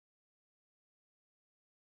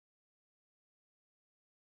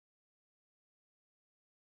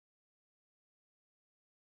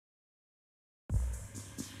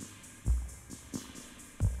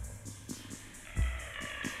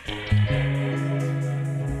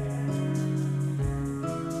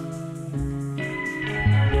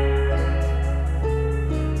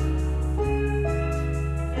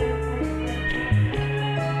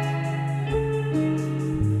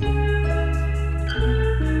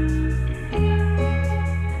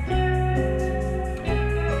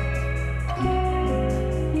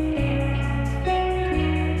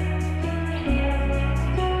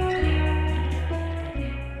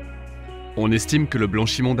On estime que le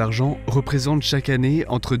blanchiment d'argent représente chaque année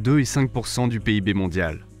entre 2 et 5% du PIB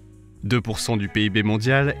mondial. 2% du PIB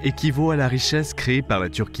mondial équivaut à la richesse créée par la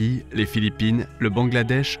Turquie, les Philippines, le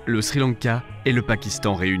Bangladesh, le Sri Lanka et le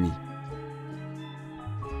Pakistan réunis.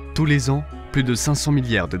 Tous les ans, plus de 500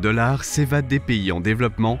 milliards de dollars s'évadent des pays en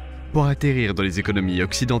développement pour atterrir dans les économies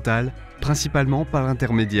occidentales, principalement par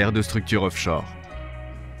l'intermédiaire de structures offshore.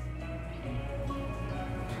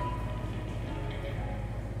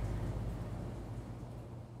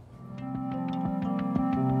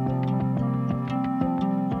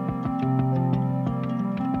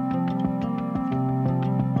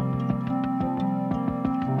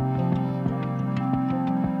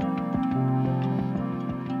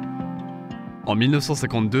 En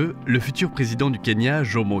 1952, le futur président du Kenya,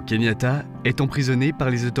 Jomo Kenyatta, est emprisonné par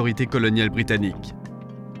les autorités coloniales britanniques.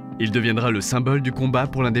 Il deviendra le symbole du combat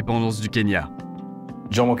pour l'indépendance du Kenya.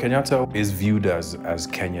 Jomo Kenyatta is viewed as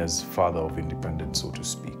Kenya's father of independence, so to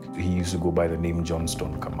speak. He used to go by the name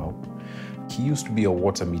Johnstone Kamau. He used to be a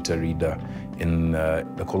water meter reader in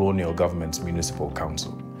the colonial government's municipal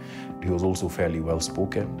council. He was also fairly well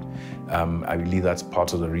spoken. I believe that's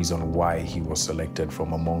part of the reason why he was selected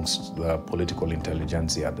from amongst the political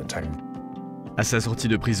intelligentsia at the time. À sa sortie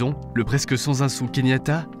de prison, le presque sans un sou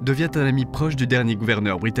Kenyatta devient un ami proche du dernier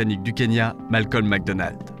gouverneur britannique du Kenya, Malcolm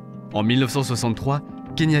MacDonald. En 1963,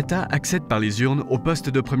 Kenyatta accède par les urnes au poste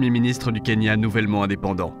de Premier ministre du Kenya nouvellement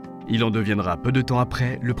indépendant. Il en deviendra peu de temps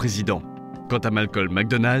après le président. Quant à Malcolm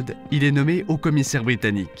MacDonald, il est nommé haut-commissaire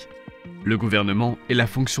britannique. Le gouvernement et la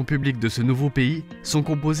fonction publique de ce nouveau pays sont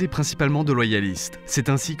composés principalement de loyalistes. C'est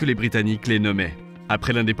ainsi que les Britanniques les nommaient.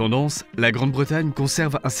 Après l'indépendance, la Grande-Bretagne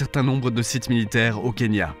conserve un certain nombre de sites militaires au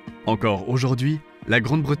Kenya. Encore aujourd'hui, la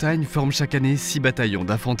Grande-Bretagne forme chaque année 6 bataillons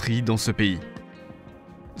d'infanterie dans ce pays.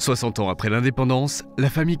 60 ans après l'indépendance, la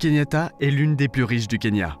famille Kenyatta est l'une des plus riches du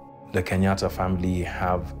Kenya. The Kenyatta family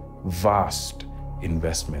have vast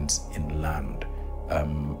investments in land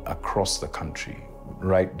across the country.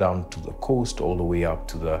 Right down to the coast, all the way up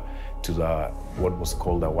to the what was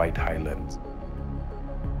called the White Highlands.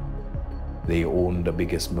 They own the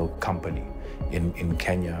biggest milk company in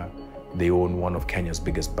Kenya. They own one of Kenya's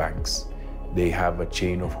biggest banks. They have a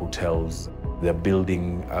chain of hotels. They're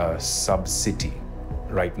building a sub-city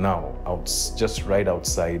right now, just right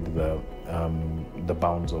outside the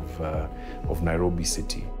bounds of Nairobi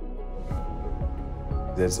city.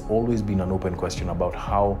 There's always been an open question about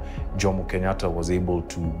how Jomo Kenyatta was able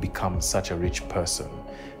to become such a rich person.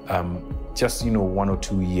 Just 1 or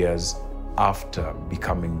 2 years after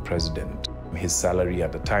becoming president. His salary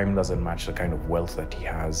at the time doesn't match the kind of wealth that he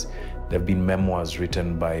has. There have been memoirs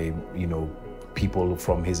written by people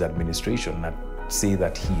from his administration that say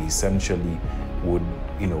that he essentially would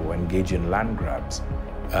engage in land grabs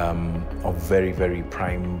of very, very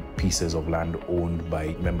prime pieces of land owned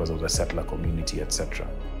by members of the settler community, etc.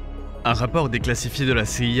 Un rapport déclassifié de la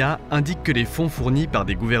CIA indique que les fonds fournis par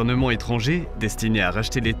des gouvernements étrangers destinés à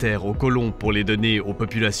racheter les terres aux colons pour les donner aux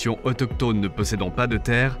populations autochtones ne possédant pas de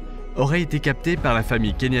terres auraient été captés par la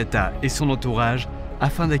famille Kenyatta et son entourage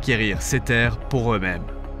afin d'acquérir ces terres pour eux-mêmes.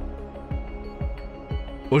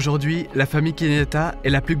 Aujourd'hui, la famille Kenyatta est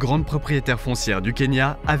la plus grande propriétaire foncière du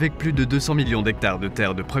Kenya avec plus de 200 millions d'hectares de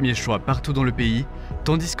terres de premier choix partout dans le pays,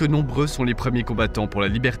 tandis que nombreux sont les premiers combattants pour la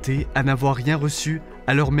liberté à n'avoir rien reçu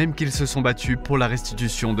alors même qu'ils se sont battus pour la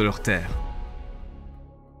restitution de leurs terres.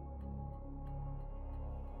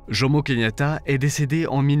 Jomo Kenyatta est décédé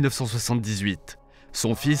en 1978.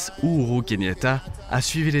 Son fils, Uhuru Kenyatta, a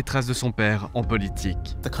suivi les traces de son père en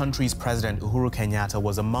politique. The country's president, Uhuru Kenyatta,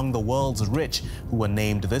 was among the world's rich who were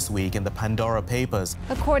named this week in the Pandora Papers.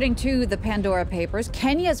 According to the Pandora Papers,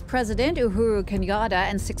 Kenya's president, Uhuru Kenyatta,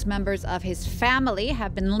 and 6 members of his family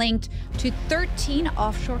have been linked to 13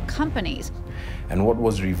 offshore companies. And what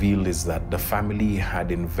was revealed is that the family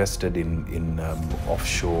had invested in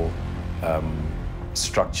offshore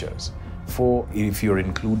structures. If you're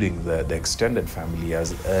including the extended family,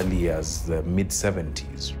 as early as the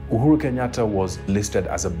mid-70s. Uhuru Kenyatta was listed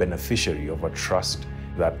as a beneficiary of a trust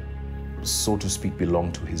that, so to speak,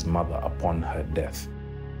 belonged to his mother upon her death.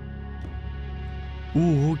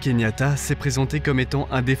 Uhuru Kenyatta s'est présenté comme étant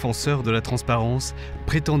un défenseur de la transparence,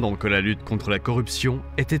 prétendant que la lutte contre la corruption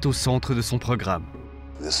était au centre de son programme.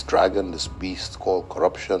 This dragon, this beast called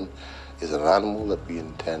corruption, is an animal that we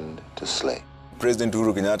intend to slay. President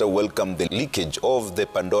Uhuru Kenyatta welcomed the leakage of the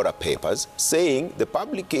Pandora Papers, saying the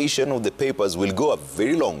publication of the papers will go a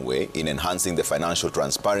very long way in enhancing the financial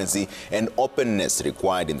transparency and openness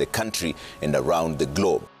required in the country and around the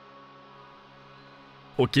globe.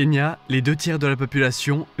 Au Kenya, les 2 tiers de la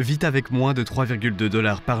population vit avec moins de 3,2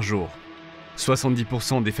 $ par jour.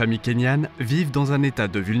 70% des familles kenyanes vivent dans un état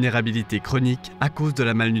de vulnérabilité chronique à cause de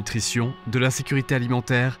la malnutrition, de l'insécurité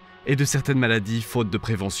alimentaire et de certaines maladies faute de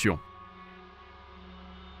prévention.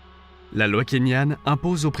 La loi kenyane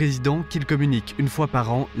impose au président qu'il communique une fois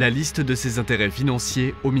par an la liste de ses intérêts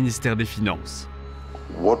financiers au ministère des Finances.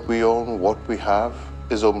 What we own, what we have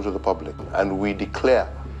is open to the public, and we declare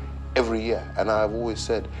every year. And I've always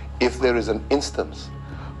said, if there is an instance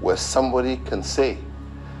where somebody can say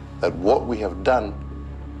that what we have done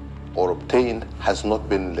or obtained has not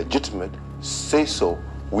been legitimate, say so.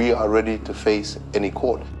 We are ready to face any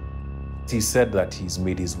court. He said that he's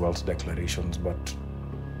made his wealth declarations, but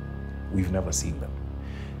we've never seen them.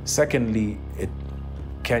 Secondly,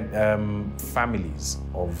 families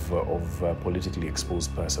of politically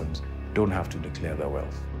exposed persons don't have to declare their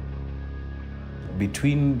wealth.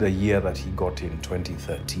 Between the year that he got in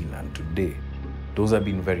 2013 and today, those have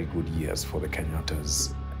been very good years for the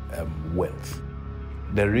Kenyatta's wealth.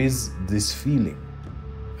 There is this feeling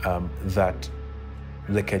that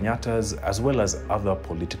the Kenyatas, as well as other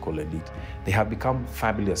political elite, they have become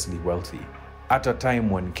fabulously wealthy at a time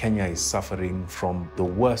when Kenya is suffering from the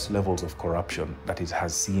worst levels of corruption that it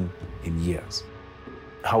has seen in years.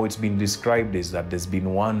 How it's been described is that there's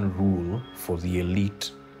been one rule for the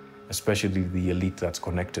elite, especially the elite that's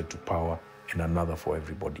connected to power, and another for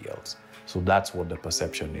everybody else. So that's what the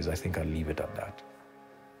perception is. I think I'll leave it at that.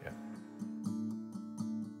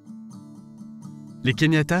 Les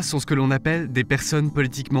Kenyatas sont ce que l'on appelle des personnes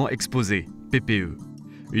politiquement exposées, PPE.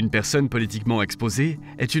 Une personne politiquement exposée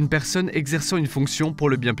est une personne exerçant une fonction pour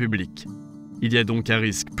le bien public. Il y a donc un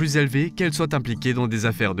risque plus élevé qu'elle soit impliquée dans des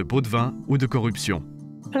affaires de pots de vin ou de corruption.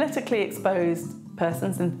 Politically exposed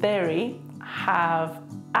persons, in theory, have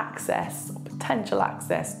access, or potential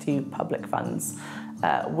access to public funds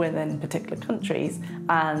within particular countries,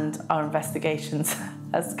 and our investigations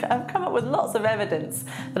have come up with lots of evidence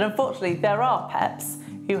that unfortunately there are PEPs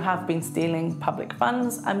who have been stealing public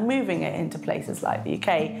funds and moving it into places like the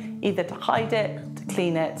UK, either to hide it, to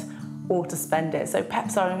clean it, or to spend it. So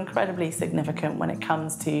PEPs are incredibly significant when it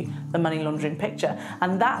comes to the money laundering picture,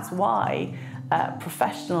 and that's why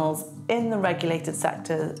professionals in the regulated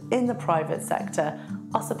sector, in the private sector,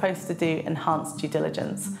 are supposed to do enhanced due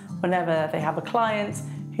diligence whenever they have a client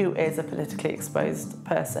who is a politically exposed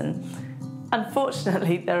person.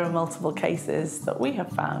 Unfortunately, there are multiple cases that we have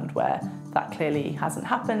found where that clearly hasn't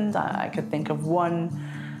happened. I could think of one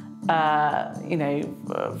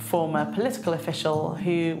former political official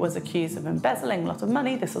who was accused of embezzling a lot of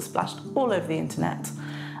money. This was splashed all over the internet.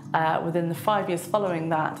 Within the 5 years following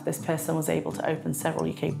that, this person was able to open several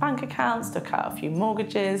UK bank accounts, took out a few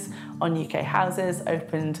mortgages on UK houses,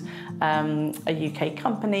 opened a UK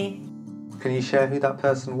company. Can you share who that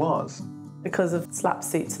person was? Because of slap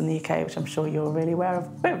suits in the UK, which I'm sure you're really aware of,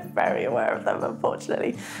 we're very aware of them,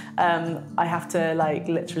 unfortunately. I have to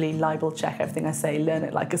literally libel check everything I say, learn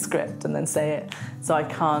it like a script, and then say it, so I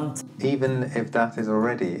can't. Even if that is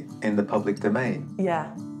already in the public domain?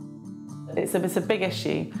 Yeah. It's a big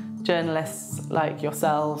issue. Journalists like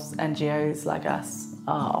yourselves, NGOs like us,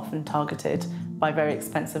 are often targeted by very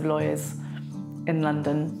expensive lawyers in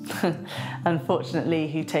London,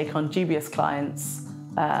 unfortunately, who take on dubious clients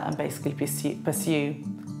and basically pursue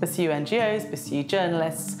NGOs, pursue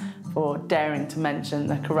journalists for daring to mention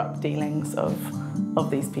the corrupt dealings of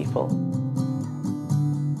these people.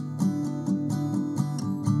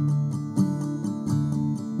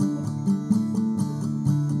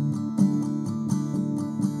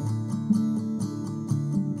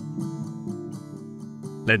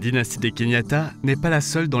 La dynastie des Kenyatta n'est pas la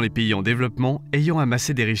seule dans les pays en développement ayant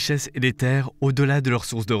amassé des richesses et des terres au-delà de leurs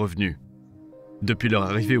sources de revenus. Depuis leur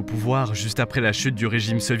arrivée au pouvoir juste après la chute du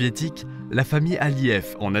régime soviétique, la famille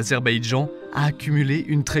Aliyev en Azerbaïdjan a accumulé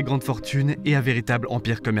une très grande fortune et un véritable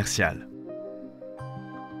empire commercial.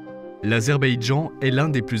 L'Azerbaïdjan est l'un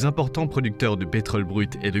des plus importants producteurs de pétrole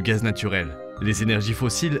brut et de gaz naturel. Les énergies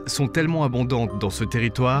fossiles sont tellement abondantes dans ce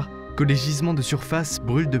territoire que les gisements de surface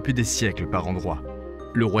brûlent depuis des siècles par endroits.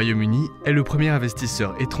 Le Royaume-Uni est le premier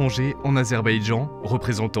investisseur étranger en Azerbaïdjan,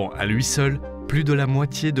 représentant à lui seul plus de la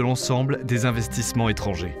moitié de l'ensemble des investissements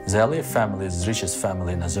étrangers. The Aliyev family is the richest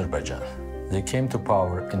family in Azerbaijan. They came to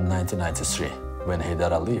power in 1993 when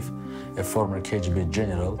Haydar Aliyev, a former KGB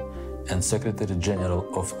general and Secretary General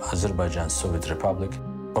of Azerbaijan Soviet Republic,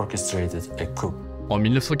 orchestrated a coup. En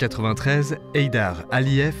 1993, Haydar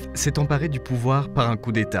Aliyev s'est emparé du pouvoir par un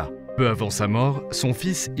coup d'État. Peu avant sa mort, son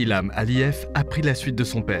fils Ilham Aliyev a pris la suite de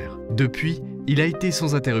son père. Depuis, il a été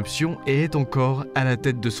sans interruption et est encore à la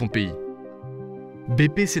tête de son pays.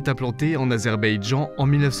 BP s'est implanté en Azerbaïdjan en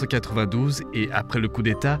 1992 et après le coup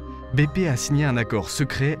d'État, BP a signé un accord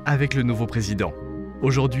secret avec le nouveau président.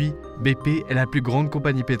 Aujourd'hui, BP est la plus grande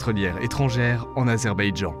compagnie pétrolière étrangère en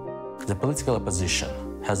Azerbaïdjan. The political opposition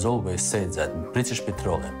has always said that British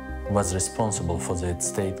Petroleum was responsible for the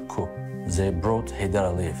state coup. They brought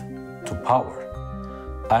Heydar Aliyev to power.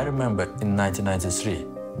 I remember in 1993,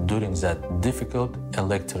 during that difficult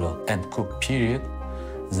electoral and coup period,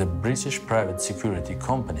 the British private security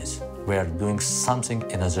companies were doing something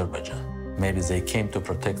in Azerbaijan. Maybe they came to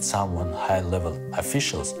protect someone high-level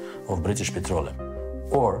officials of British Petroleum,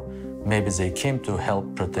 or maybe they came to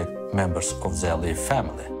help protect members of the Aliyev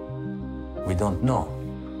family. We don't know.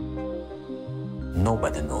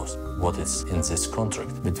 Nobody knows what is in this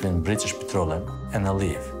contract between British Petroleum and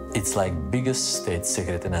Aliyev. It's like biggest state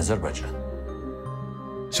secret in Azerbaijan.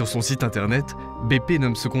 Sur son site internet, BP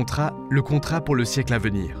nomme ce contrat le contrat pour le siècle à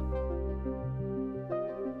venir.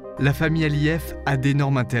 La famille Aliyev a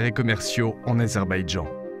d'énormes intérêts commerciaux en Azerbaïdjan.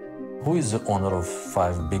 Who is the owner of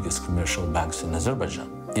 5 biggest commercial banks in Azerbaijan?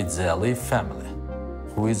 It's the Aliyev family.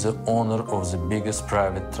 Who is the owner of the biggest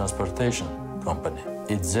private transportation company?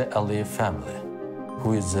 It's the Aliyev family.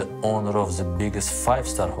 Who is the owner of the biggest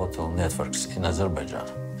 5-star hotel networks in Azerbaijan?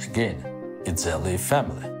 Again, it's the Aliyev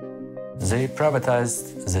family. They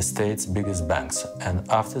privatized the state's biggest banks, and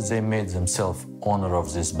after they made themselves owner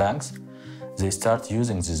of these banks, they start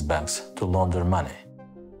using these banks to launder money.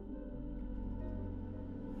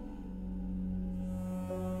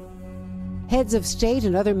 Heads of state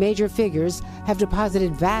and other major figures have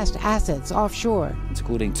deposited vast assets offshore. It's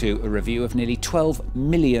according to a review of nearly 12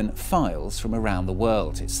 million files from around the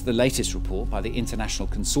world. It's the latest report by the International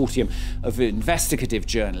Consortium of Investigative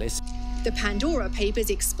Journalists. The Pandora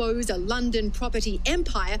Papers expose a London property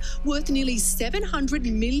empire worth nearly $700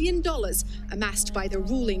 million, amassed by the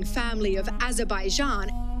ruling family of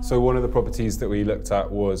Azerbaijan. So one of the properties that we looked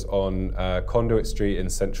at was on Conduit Street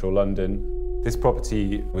in central London. This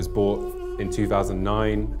property was bought in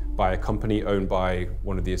 2009 by a company owned by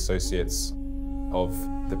one of the associates of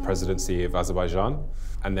the presidency of Azerbaijan.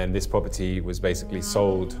 And then this property was basically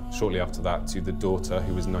sold shortly after that to the daughter,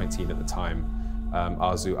 who was 19 at the time,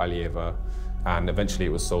 Arzu Aliyeva, and eventually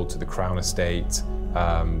it was sold to the Crown Estate,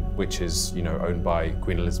 which is, owned by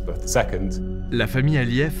Queen Elizabeth II. La famille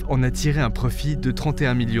Aliyev en a tiré un profit de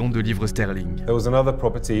 31 millions de livres sterling. There was another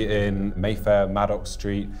property in Mayfair, Maddox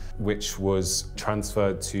Street, which was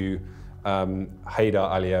transferred to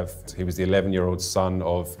Heydar Aliyev, who was the 11-year-old son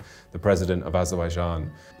of the president of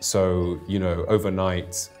Azerbaijan. So,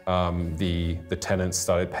 overnight, the tenants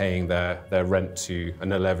started paying their rent to an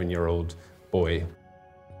 11-year-old boy.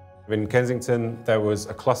 In Kensington, there was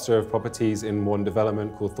a cluster of properties in one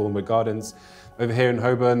development called Thornwood Gardens. Over here in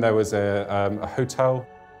Holborn, there was a hotel.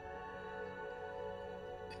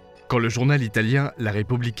 Quand le journal italien La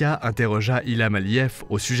Repubblica interrogea Ilham Aliyev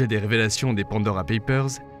au sujet des révélations des Pandora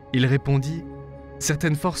Papers, il répondit «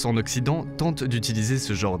 Certaines forces en Occident tentent d'utiliser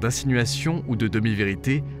ce genre d'insinuations ou de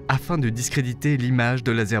demi-vérités afin de discréditer l'image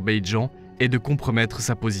de l'Azerbaïdjan et de compromettre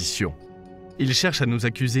sa position. Ils cherchent à nous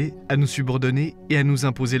accuser, à nous subordonner et à nous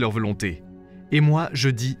imposer leur volonté. Et moi, je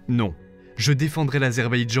dis non. Je défendrai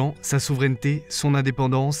l'Azerbaïdjan, sa souveraineté, son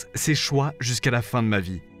indépendance, ses choix jusqu'à la fin de ma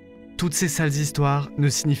vie. Toutes ces sales histoires ne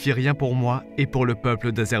signifient rien pour moi et pour le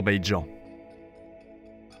peuple d'Azerbaïdjan. »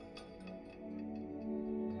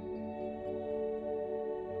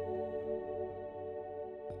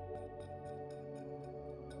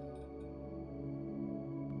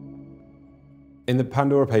 In the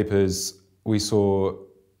Pandora Papers, we saw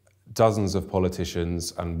dozens of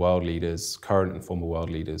politicians and world leaders, current and former world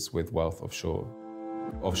leaders, with wealth offshore.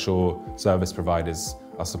 Offshore service providers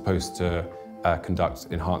are supposed to conduct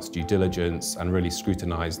enhanced due diligence and really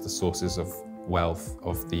scrutinize the sources of wealth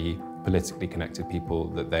of the politically connected people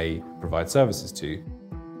that they provide services to.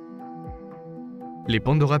 Les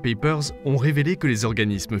Pandora Papers ont révélé que les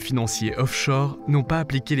organismes financiers offshore n'ont pas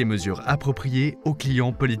appliqué les mesures appropriées aux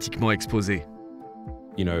clients politiquement exposés.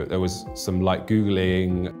 There was some light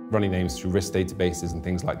Googling, running names through risk databases and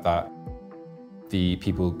things like that. The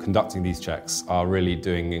people conducting these checks are really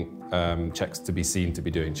doing checks to be seen to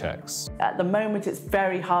be doing checks. At the moment, it's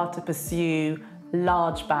very hard to pursue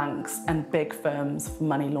large banks and big firms for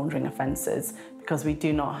money laundering offences because we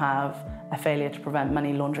do not have a failure to prevent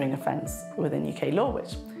money laundering offence within UK law,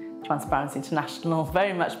 which Transparency International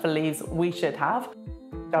very much believes we should have.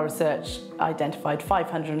 Our research identified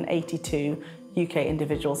 582 UK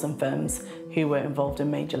individuals and firms who were involved in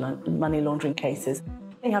major money laundering cases.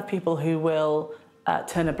 You have people who will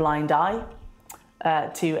turn a blind eye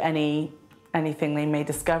to anything they may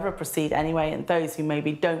discover, proceed anyway, and those who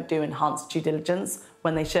maybe don't do enhanced due diligence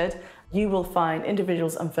when they should. You will find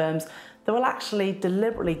individuals and firms they will actually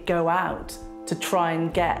deliberately go out to try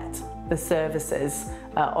and get the services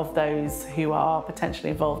of those who are potentially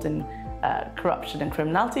involved in corruption and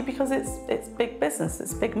criminality, because it's big business,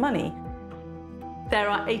 it's big money. There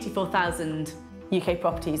are 84,000 UK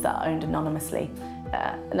properties that are owned anonymously.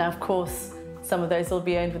 Now, of course, some of those will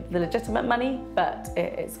be owned with the legitimate money, but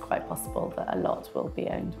it's quite possible that a lot will be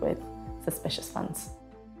owned with suspicious funds.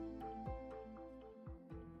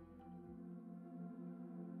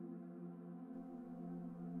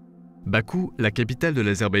 Bakou, la capitale de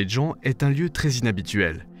l'Azerbaïdjan, est un lieu très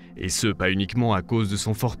inhabituel. Et ce, pas uniquement à cause de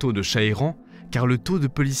son fort taux de chats errants, car le taux de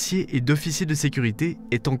policiers et d'officiers de sécurité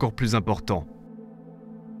est encore plus important.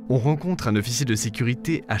 On rencontre un officier de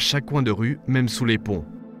sécurité à chaque coin de rue, même sous les ponts.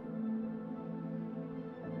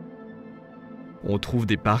 On trouve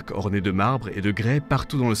des parcs ornés de marbre et de grès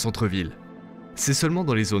partout dans le centre-ville. C'est seulement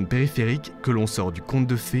dans les zones périphériques que l'on sort du conte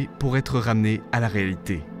de fées pour être ramené à la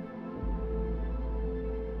réalité.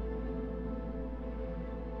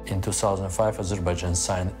 In 2005, Azerbaijan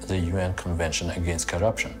signed the UN Convention Against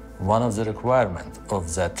Corruption. One of the requirements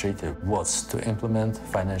of that treaty was to implement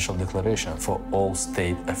financial declaration for all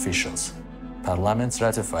state officials. Parliaments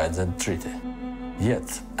ratified that treaty.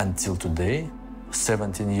 Yet, until today,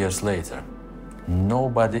 17 years later,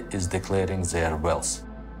 nobody is declaring their wealth.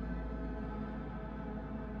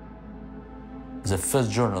 The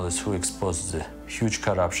first journalist who exposed the huge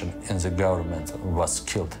corruption in the government was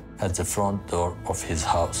killed at the front door of his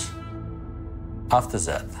house. After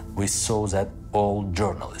that, we saw that all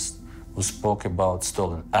journalists who spoke about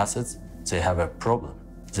stolen assets, they have a problem.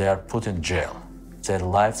 They are put in jail. Their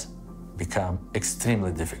lives become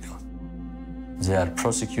extremely difficult. They are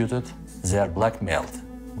prosecuted, they are blackmailed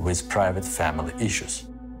with private family issues.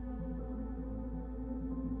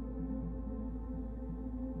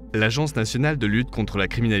 L'Agence nationale de lutte contre la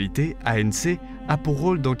criminalité, ANC, a pour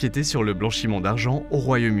rôle d'enquêter sur le blanchiment d'argent au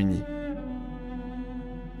Royaume-Uni.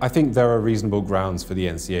 I think there are reasonable grounds for the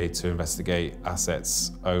NCA to investigate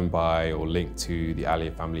assets owned by or linked to the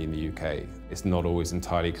Aliyev family in the UK. It's not always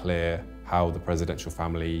entirely clear how the presidential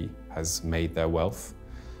family has made their wealth.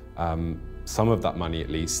 Some of that money, at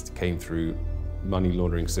least, came through money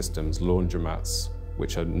laundering systems, laundromats,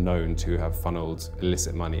 which are known to have funneled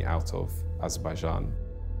illicit money out of Azerbaijan.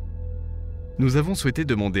 Nous avons souhaité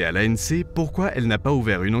demander à l'ANC pourquoi elle n'a pas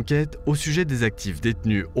ouvert une enquête au sujet des actifs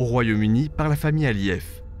détenus au Royaume-Uni par la famille Aliyev.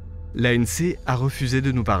 L'ANC a refusé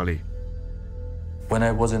de nous parler. When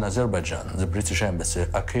I was in Azerbaijan, the British embassy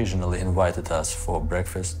occasionally invited us for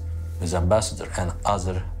breakfast with ambassador and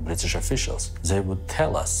other British officials. They would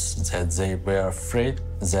tell us that they were afraid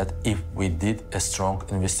that if we did a strong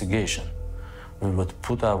investigation, we would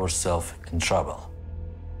put ourselves in trouble.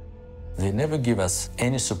 They never give us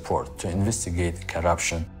any support to investigate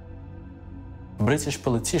corruption. British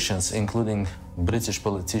politicians, including British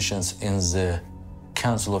politicians in the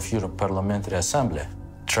Council of Europe Parliamentary Assembly,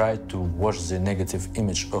 tried to wash the negative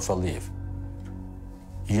image of Aliyev.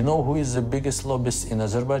 You know who is the biggest lobbyist in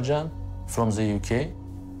Azerbaijan from the UK?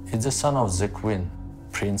 It's the son of the Queen,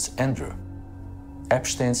 Prince Andrew,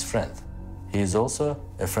 Epstein's friend. He is also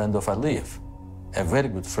a friend of Aliyev, a very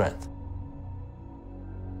good friend.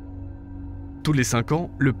 Tous les 5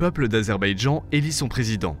 ans, le peuple d'Azerbaïdjan élit son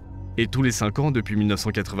président. Et tous les 5 ans, depuis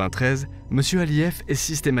 1993, M. Aliyev est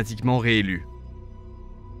systématiquement réélu.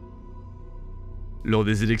 Lors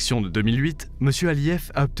des élections de 2008, M.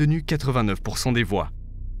 Aliyev a obtenu 89% des voix.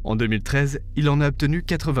 En 2013, il en a obtenu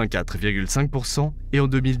 84,5% et en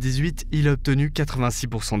 2018, il a obtenu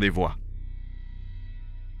 86% des voix.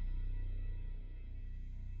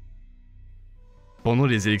 Pendant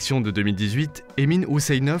les élections de 2018, Emin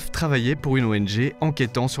Husseynov travaillait pour une ONG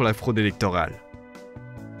enquêtant sur la fraude électorale.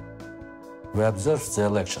 We observed the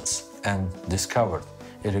elections and discovered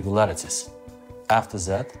irregularities. After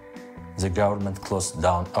that, the government closed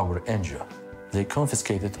down our NGO. They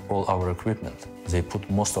confiscated all our equipment. They put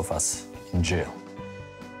most of us in jail.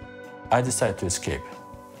 I decided to escape.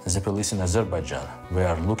 The police in Azerbaijan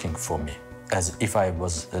were looking for me, as if I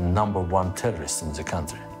was the #1 terrorist in the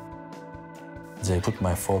country. They put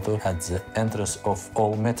my photo at the entrance of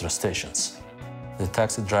all metro stations. The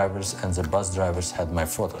taxi drivers and the bus drivers had my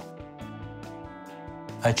photo.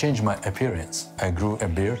 I changed my appearance. I grew a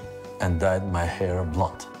beard and dyed my hair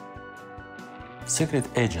blonde. Secret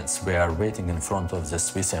agents were waiting in front of the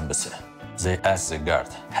Swiss embassy. They asked the guard,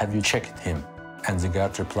 "Have you checked him?" And the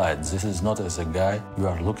guard replied, "This is not the guy you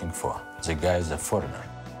are looking for. The guy is a foreigner."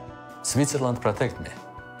 Switzerland protected me.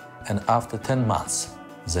 And after 10 months,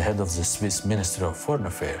 the head of the Swiss Ministry of Foreign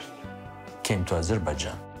Affairs came to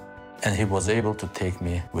Azerbaijan, and he was able to take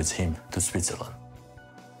me with him to Switzerland.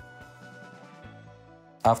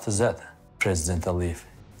 After that, President Alif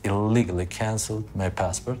illegally cancelled my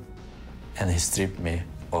passport and he stripped me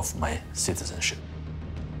of my citizenship.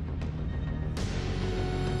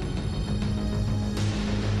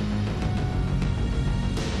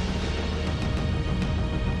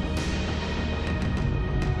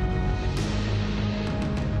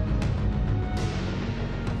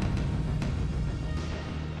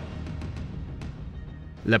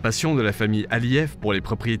 La passion de la famille Aliyev pour les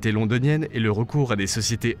propriétés londoniennes et le recours à des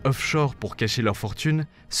sociétés offshore pour cacher leur fortune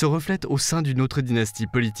se reflètent au sein d'une autre dynastie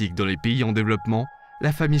politique dans les pays en développement,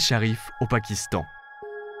 la famille Sharif au Pakistan.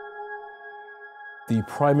 The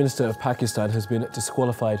Prime Minister of Pakistan has been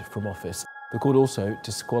disqualified from office. The court also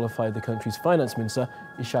disqualified the country's finance minister,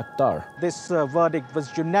 Ishaq Dar. This verdict was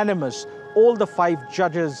unanimous. All the 5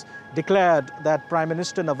 judges declared that Prime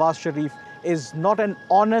Minister Nawaz Sharif is not an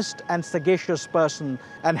honest and sagacious person,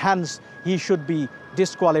 and hence he should be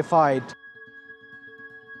disqualified.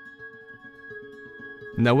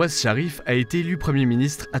 Nawaz Sharif a été élu Premier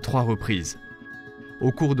ministre à 3 reprises.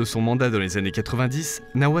 Au cours de son mandat dans les années 90,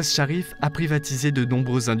 Nawaz Sharif a privatisé de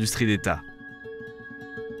nombreuses industries d'État.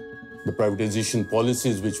 The privatization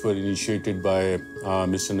policies which were initiated by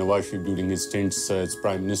Mr. Nawaz Sharif during his stint as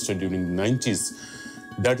Prime Minister during the 90s,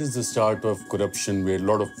 that is the start of corruption, where a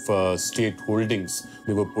lot of state holdings,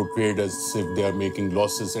 they were portrayed as if they are making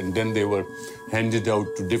losses, and then they were handed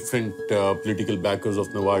out to different political backers of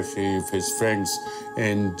Nawaz Sharif, his friends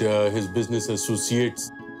and his business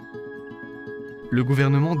associates. Le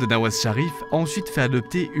gouvernement de Nawaz Sharif a ensuite fait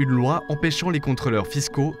adopter une loi empêchant les contrôleurs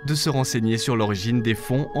fiscaux de se renseigner sur l'origine des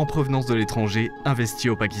fonds en provenance de l'étranger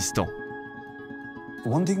investis au Pakistan.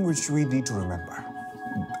 One thing which we need to remember,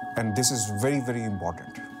 and this is very, very important.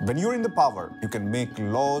 When you're in the power, you can make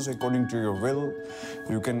laws according to your will.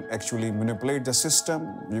 You can actually manipulate the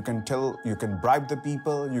system. You can bribe the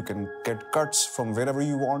people. You can get cuts from wherever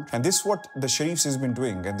you want. And this is what the Sharifs has been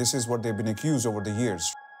doing, and this is what they've been accused over the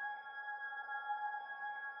years.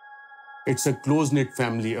 It's a close-knit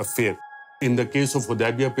family affair. In the case of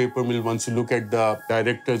Hudaybiyah paper mill, once you look at the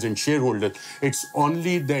directors and shareholders, it's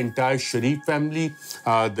only the entire Sharif family,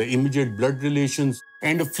 the immediate blood relations,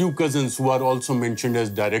 and a few cousins who are also mentioned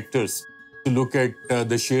as directors. To look at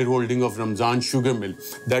the shareholding of Ramzan sugar mill,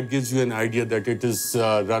 that gives you an idea that it is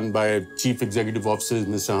run by Chief Executive Officer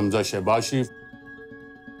Mr. Hamza Shehbaz Sharif.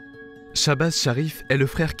 Shehbaz Sharif est le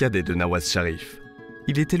frère cadet de Nawaz Sharif.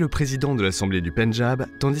 Il était le président de l'Assemblée du Pendjab,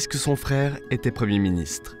 tandis que son frère était Premier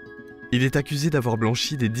ministre. Il est accusé d'avoir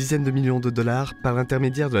blanchi des dizaines de millions de dollars par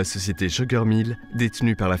l'intermédiaire de la société Sugar Mill,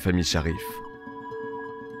 détenue par la famille Sharif.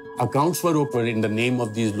 Accounts were opened in the name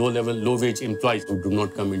of these low-wage employees who do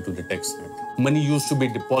not come into the tax net. Money used to be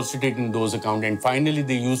deposited in those accounts, and finally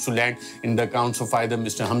they used to land in the accounts of either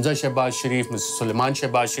Mr. Hamza Shehbaz Sharif, Mr. Sulaiman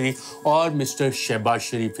Shehbaz Sharif, or Mr. Shehbaz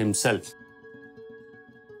Sharif himself.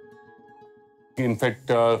 In fact,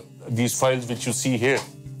 these files which you see here,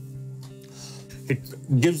 it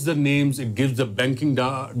gives the names, it gives the banking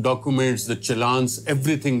documents, the challans,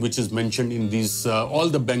 everything which is mentioned in these, all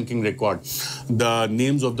the banking record, the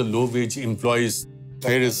names of the low-wage employees.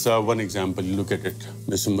 Here is one example, look at it.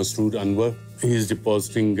 Mr. Masroor Anwar, he is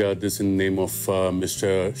depositing this in the name of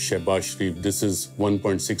Mr. Shehbaz Sharif. This is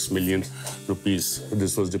 1.6 million rupees.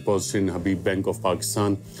 This was deposited in Habib Bank of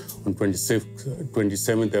Pakistan on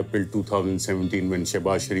 27th April 2017 when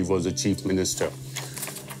Shehbaz Sharif was the Chief Minister.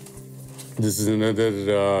 This is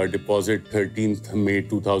another deposit, 13th May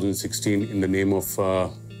 2016, in the name of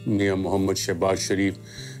Mia Muhammad Shehbaz Sharif,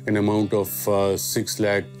 an amount of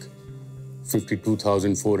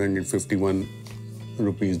 6,52,451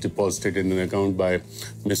 rupees deposited in an account by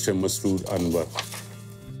Mr. Masroor Anwar.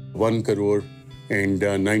 1 crore and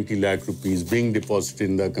 90 lakh rupees being deposited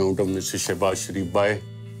in the account of Mr. Shehbaz Sharif by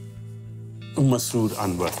Masroor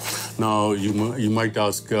Anwar. Now, you might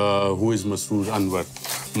ask, who is Masroor Anwar?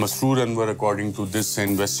 Masroor Anwar, according to this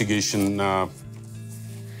investigation by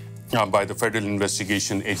the Federal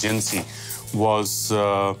Investigation Agency, was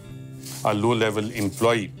a low-level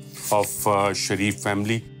employee of Sharif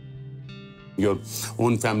family. Your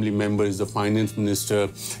own family member is the finance minister,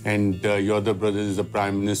 and your other brother is the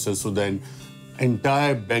prime minister. So then,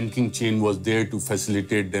 entire banking chain was there to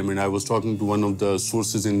facilitate them. And I was talking to one of the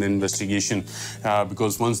sources in the investigation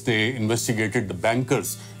because once they investigated the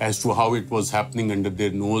bankers as to how it was happening under their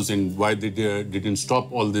nose and why they didn't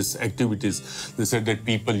stop all these activities, they said that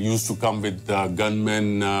people used to come with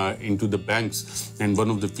gunmen into the banks. And one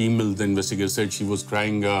of the female investigators said she was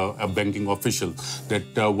crying a banking official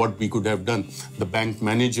that what we could have done. The bank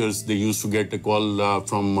managers, they used to get a call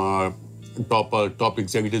from top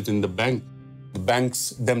executives in the bank. The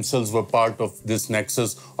banks themselves were part of this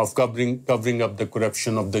nexus of covering up the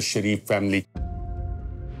corruption of the Sharif family.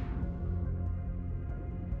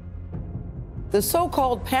 The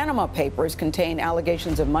so-called Panama Papers contain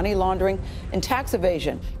allegations of money laundering and tax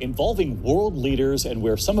evasion, involving world leaders and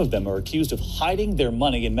where some of them are accused of hiding their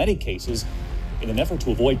money in many cases in an effort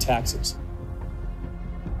to avoid taxes.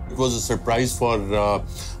 It was a surprise for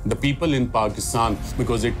the people in Pakistan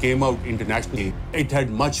because it came out internationally. It had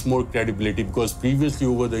much more credibility because previously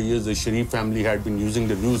over the years, the Sharif family had been using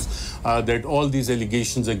the news that all these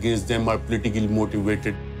allegations against them are politically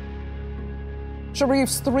motivated.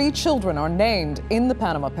 Sharif's 3 children are named in the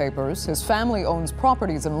Panama Papers. His family owns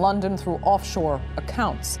properties in London through offshore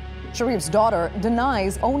accounts. Sharif's daughter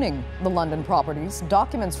denies owning the London properties.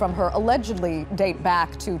 Documents from her allegedly date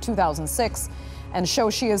back to 2006 and show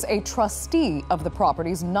she is a trustee of the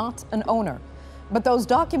properties, not an owner. But those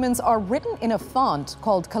documents are written in a font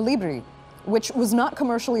called Calibri, which was not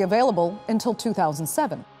commercially available until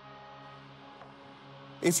 2007.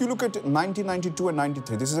 If you look at 1992 and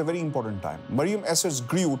 93, this is a very important time. Mariam assets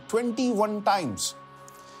grew 21 times,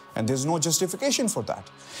 and there's no justification for that.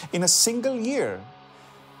 In a single year,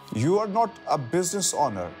 you are not a business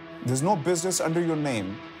owner. There's no business under your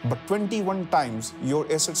name, but 21 times your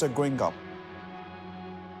assets are going up.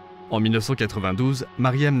 En 1992,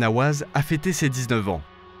 Mariam Nawaz a fêté ses 19 ans.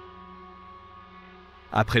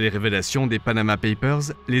 Après les révélations des Panama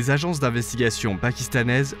Papers, les agences d'investigation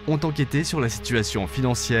pakistanaises ont enquêté sur la situation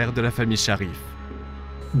financière de la famille Sharif.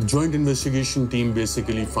 The joint investigation team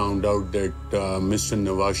basically found out that Mr.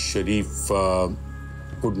 Nawaz Sharif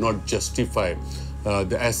could not justify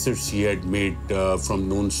the assets he had made from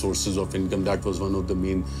known sources of income. That was one of the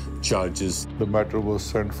main charges. The matter was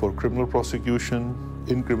sent for criminal prosecution.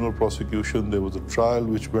 In criminal prosecution, there was a trial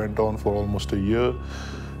which went on for almost a year.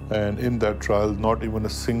 And in that trial, not even a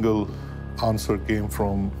single answer came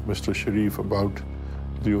from Mr. Sharif about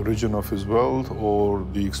the origin of his wealth or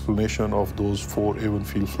the explanation of those 4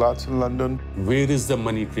 Avonfield flats in London. Where is the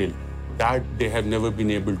money trail? That they have never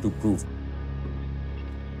been able to prove.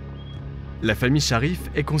 La famille Sharif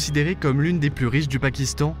est considérée comme l'une des plus riches du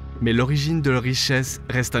Pakistan, mais l'origine de leur richesse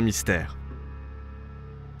reste un mystère.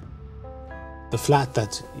 The flat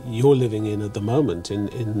that you're living in at the moment in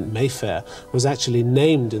Mayfair was actually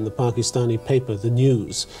named in the Pakistani paper, The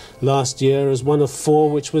News, last year as one of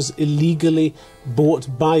 4 which was illegally bought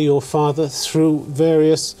by your father through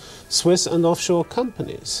various Swiss and offshore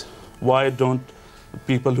companies. Why don't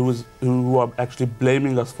people who are actually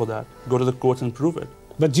blaming us for that go to the courts and prove it?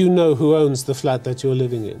 But do you know who owns the flat that you're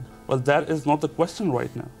living in? Well, that is not the question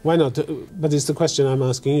right now. Why not? But it's the question I'm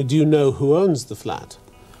asking you. Do you know who owns the flat?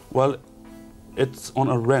 Well, it's on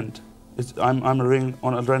a rent. I'm renting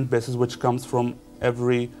on a rent basis, which comes from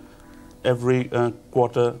every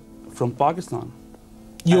quarter from Pakistan.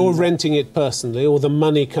 You're renting it personally, or the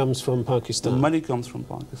money comes from Pakistan? The money comes from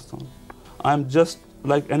Pakistan. I'm just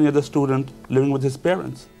like any other student living with his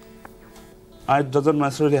parents. I doesn't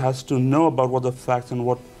necessarily has to know about what the facts and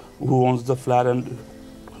who owns the flat and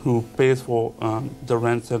who pays for the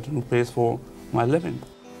rents and who pays for my living.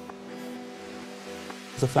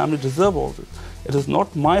 The family deserves all this. It is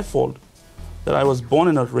not my fault that I was born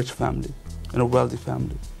in a rich family, in a wealthy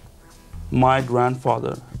family. My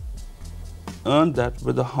grandfather earned that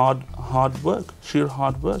with a hard work, sheer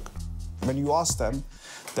hard work. When you ask them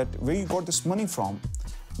that where you got this money from,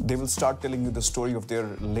 they will start telling you the story of their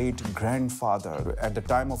late grandfather. At the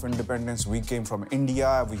time of independence, we came from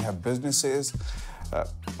India, we have businesses.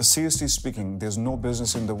 Seriously speaking, there's no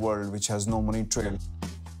business in the world which has no money trail.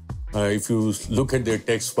 If you look at their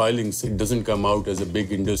tax filings, it doesn't come out as a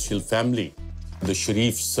big industrial family. The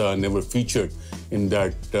Sharifs never featured in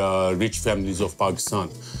that rich families of Pakistan.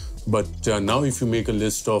 But now if you make a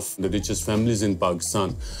list of the richest families in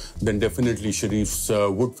Pakistan, then definitely Sharifs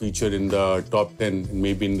would feature in the top 10,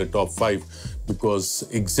 maybe in the top 5, because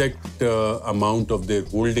exact amount of their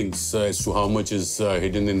holdings as to how much is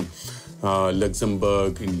hidden in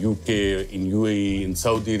Luxembourg, in UK, in UAE, in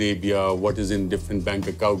Saudi Arabia, what is in different bank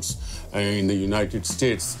accounts in the United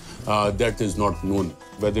States, that is not known.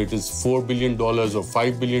 Whether it is $4 billion or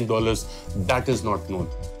 $5 billion, that is not known.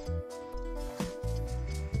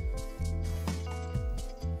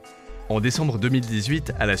 En décembre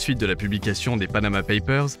 2018, à la suite de la publication des Panama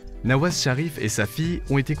Papers, Nawaz Sharif et sa fille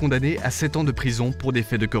ont été condamnés à 7 ans de prison pour des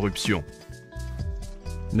faits de corruption.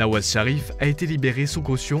 Nawaz Sharif a été libéré sous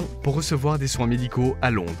caution pour recevoir des soins médicaux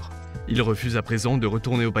à Londres. Il refuse à présent de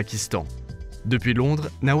retourner au Pakistan. Depuis Londres,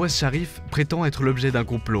 Nawaz Sharif prétend être l'objet d'un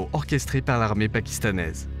complot orchestré par l'armée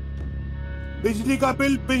pakistanaise. बिजली का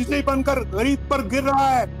bill बिजली बनकर गरीब पर गिर रहा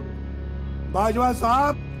है। बाजवा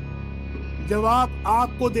साहब, जवाब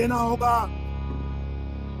आपको देना होगा।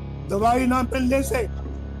 दवाई ना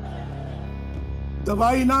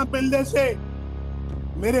मिलने से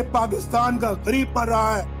मेरे पाकिस्तान का गरीब मर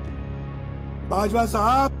रहा है। बाजवा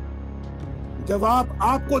साहब, जवाब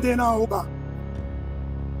आपको देना होगा।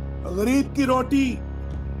 गरीब की रोटी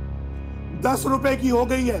 10 रुपए की हो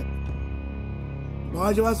गई है।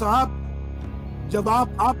 बाजवा साहब,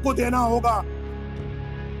 जवाब आपको देना होगा।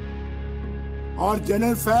 और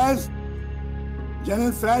जनरल फैज,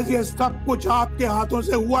 ये सब कुछ आपके हाथों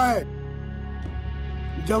से हुआ है।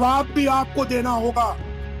 जवाब भी आपको देना होगा।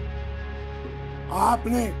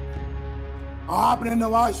 आपने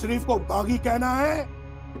नवाज शरीफ को बागी कहना है,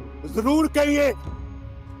 जरूर कहिए।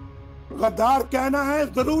 गद्दार कहना है,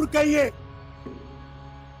 जरूर कहिए।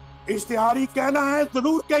 इश्तिहारी कहना है,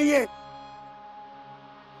 जरूर कहिए।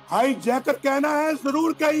 हाई जैकर कहना है,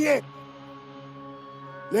 जरूर कहिए।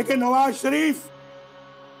 लेकिन नवाज शरीफ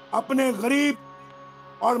अपने गरीब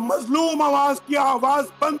और मजलूम आवाज की आवाज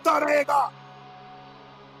बनता रहेगा।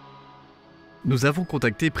 Nous avons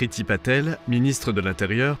contacté Priti Patel, ministre de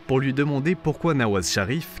l'Intérieur, pour lui demander pourquoi Nawaz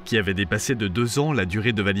Sharif, qui avait dépassé de 2 ans la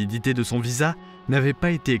durée de validité de son visa, n'avait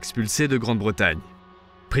pas été expulsé de Grande-Bretagne.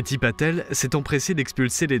 Priti Patel s'est empressée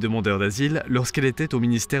d'expulser les demandeurs d'asile lorsqu'elle était au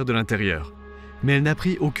ministère de l'Intérieur. Mais elle n'a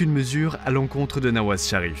pris aucune mesure à l'encontre de Nawaz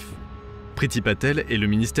Sharif. Priti Patel et le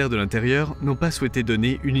ministère de l'Intérieur n'ont pas souhaité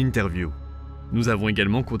donner une interview. Nous avons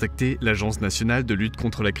également contacté l'Agence nationale de lutte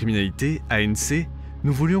contre la criminalité, ANC.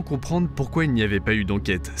 Nous voulions comprendre pourquoi il n'y avait pas eu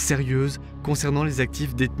d'enquête sérieuse concernant les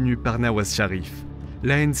actifs détenus par Nawaz Sharif.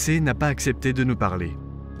 L'ANC n'a pas accepté de nous parler.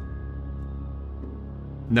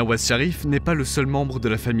 Nawaz Sharif n'est pas le seul membre de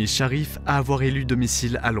la famille Sharif à avoir élu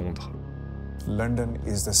domicile à Londres. London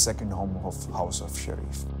is the second home of House of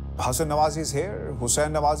Sharif. Hassan Nawaz is here,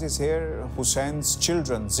 Hussein Nawaz is here, Hussein's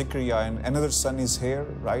children, Zikriya and another son is here,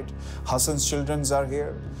 right? Hassan's children are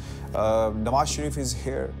here, Nawaz Sharif is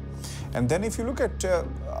here. And then if you look at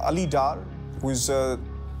Ali Dar, who is the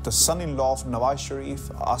son-in-law of Nawaz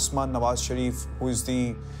Sharif, Asma Nawaz Sharif, who is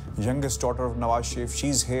the youngest daughter of Nawaz Sharif,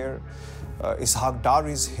 she's here. Ishaq Dar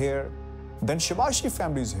is here. Then Shehbaz Sharif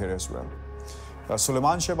family is here as well.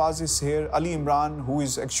 Sulaiman Shehbaz is here. Ali Imran, who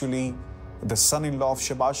is actually the son-in-law of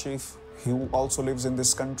Shehbaz Sharif, who also lives in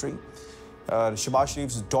this country. Shehbaz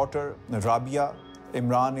Sharif's daughter, Rabia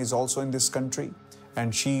Imran, is also in this country.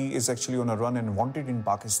 And she is actually on a run and wanted in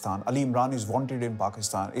Pakistan. Ali Imran is wanted in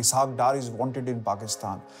Pakistan. Ishaq Dar is wanted in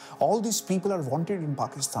Pakistan. All these people are wanted in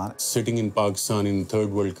Pakistan. Sitting in Pakistan, in a third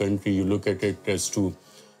world country, you look at it as to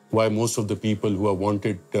why most of the people who are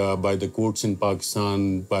wanted by the courts in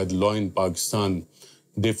Pakistan, by the law in Pakistan,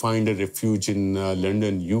 they find a refuge in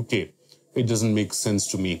London, UK. It doesn't make sense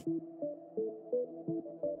to me.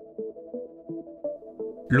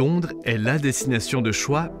 Londres est la destination de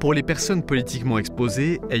choix pour les personnes politiquement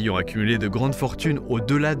exposées ayant accumulé de grandes fortunes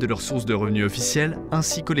au-delà de leurs sources de revenus officielles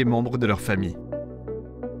ainsi que les membres de leur famille.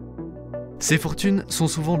 Ces fortunes sont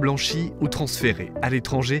souvent blanchies ou transférées à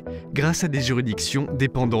l'étranger grâce à des juridictions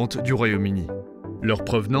dépendantes du Royaume-Uni. Leur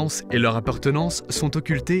provenance et leur appartenance sont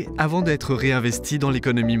occultées avant d'être réinvesties dans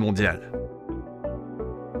l'économie mondiale.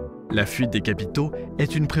 La fuite des capitaux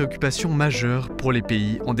est une préoccupation majeure pour les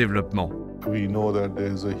pays en développement. We know that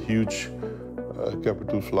there's a huge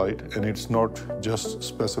capital flight, and it's not just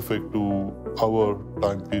specific to our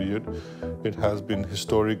time period. It has been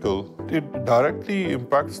historical. It directly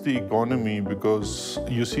impacts the economy because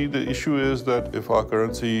you see the issue is that if our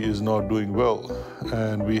currency is not doing well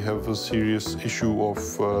and we have a serious issue of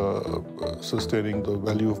sustaining the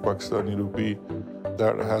value of Pakistani rupee,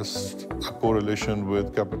 that has a correlation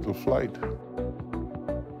with capital flight.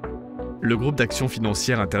 Le groupe d'action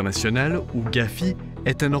financière internationale, ou GAFI,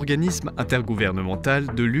 est un organisme intergouvernemental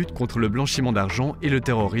de lutte contre le blanchiment d'argent et le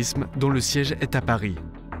terrorisme dont le siège est à Paris.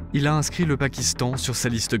 Il a inscrit le Pakistan sur sa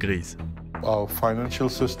liste grise. Our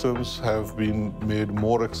financial systems have been made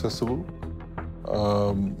more accessible.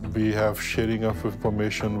 We have sharing of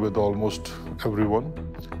information with almost everyone.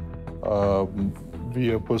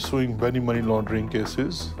 We are pursuing many money laundering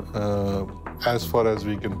cases as far as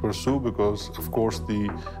we can pursue because, of course, the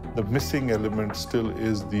missing element still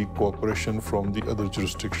is the cooperation from the other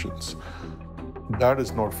jurisdictions. That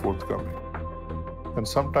is not forthcoming. And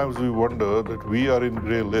sometimes we wonder that we are in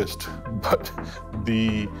grey list, but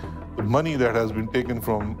the money that has been taken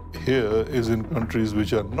from here is in countries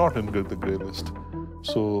which are not in the grey list.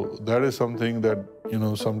 So that is something that, you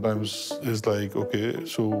know, sometimes is like, okay,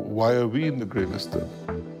 so why are we in the grey list then?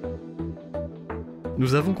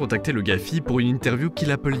 Nous avons contacté le GAFI pour une interview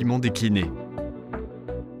qu'il a poliment déclinée.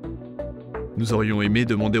 Nous aurions aimé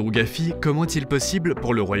demander au GAFI comment est-il possible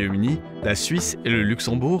pour le Royaume-Uni, la Suisse et le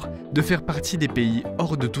Luxembourg de faire partie des pays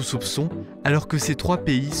hors de tout soupçon, alors que ces trois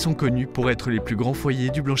pays sont connus pour être les plus grands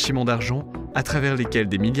foyers du blanchiment d'argent, à travers lesquels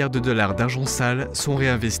des milliards de dollars d'argent sale sont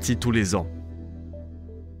réinvestis tous les ans.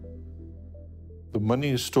 The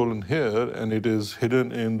money is stolen here and it is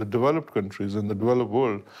hidden in the developed countries, in the developed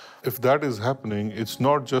world. If that is happening, it's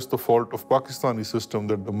not just the fault of Pakistani system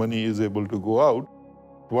that the money is able to go out.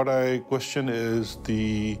 What I question is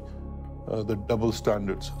the double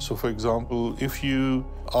standards. So for example, if you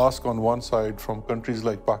ask on one side from countries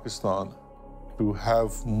like Pakistan to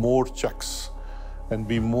have more checks and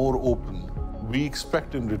be more open, we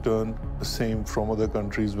expect in return the same from other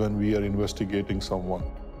countries when we are investigating someone.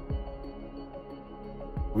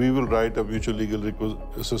 We will write a mutual legal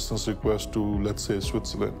assistance request to, let's say,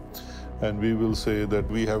 Switzerland, and we will say that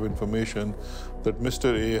we have information that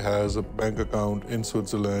Mr. A has a bank account in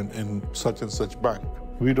Switzerland in such and such bank.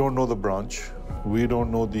 We don't know the branch, we don't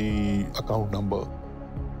know the account number,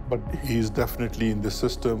 but he's definitely in the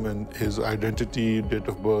system and his identity, date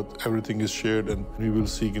of birth, everything is shared, and we will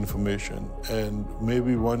seek information. And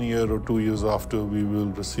maybe 1 year or 2 years after, we will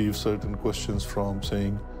receive certain questions from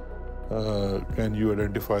saying, can you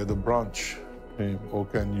identify the branch name or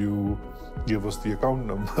can you give us the account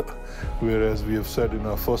number? Whereas we have said in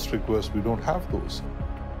our first request, we don't have those.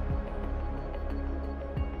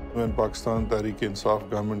 When Pakistan Tehreek-e-Insaf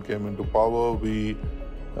government came into power,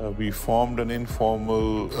 we formed an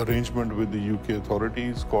informal arrangement with the UK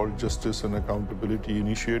authorities called Justice and Accountability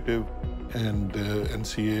Initiative, and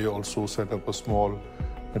NCA also set up a small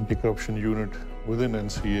anti-corruption unit within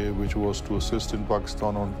NCA, which was to assist in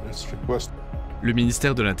Pakistan on its request. Le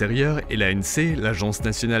ministère de l'Intérieur et l'ANC, l'Agence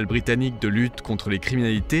nationale britannique de lutte contre les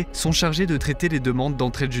criminalités, sont chargés de traiter les demandes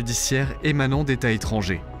d'entraide judiciaire émanant d'États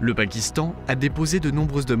étrangers. Le Pakistan a déposé de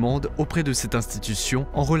nombreuses demandes auprès de cette institution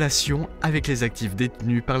en relation avec les actifs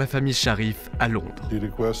détenus par la famille Sharif à Londres. The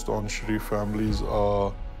requests on Sharif families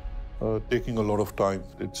are taking a lot of time.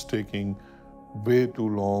 It's taking way too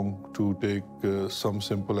long to take some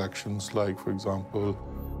simple actions like, for example,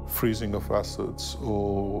 freezing of assets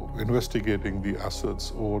or investigating the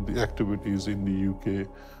assets or the activities in the UK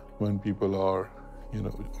when people are,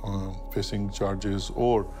 facing charges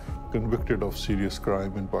or convicted of serious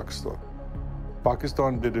crime in Pakistan.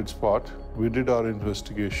 Pakistan did its part. We did our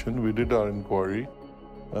investigation, we did our inquiry,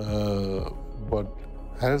 but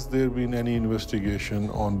has there been any investigation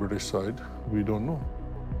on British side? We don't know.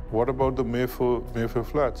 What about the Mayfair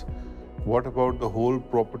flats? What about the whole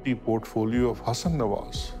property portfolio of Hassan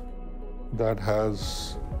Nawaz that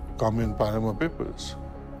has come in Panama Papers?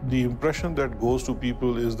 The impression that goes to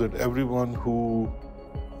people is that everyone who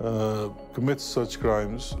commits such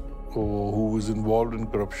crimes or who is involved in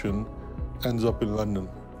corruption ends up in London,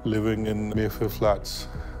 living in Mayfair flats.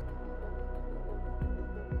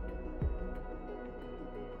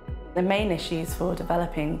 The main issues for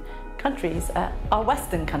developing countries are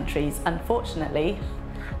Western countries. Unfortunately,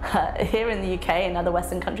 here in the UK and other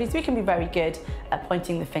Western countries, we can be very good at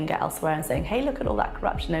pointing the finger elsewhere and saying, hey, look at all that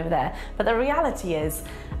corruption over there. But the reality is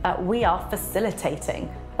we are facilitating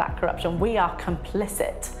that corruption. We are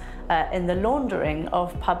complicit in the laundering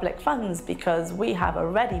of public funds because we have a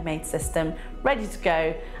ready-made system ready to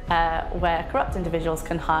go where corrupt individuals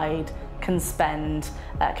can hide, can spend,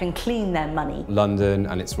 can clean their money. London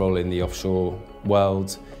and its role in the offshore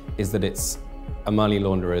world is that it's a money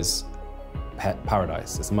launderer's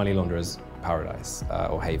paradise. It's a money launderer's paradise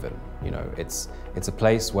or haven. It's a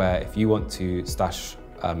place where if you want to stash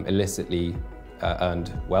illicitly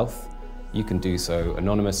earned wealth, you can do so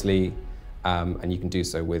anonymously and you can do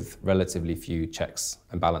so with relatively few checks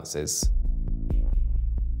and balances.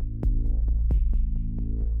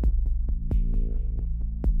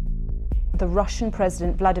 The Russian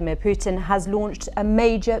President Vladimir Putin has launched a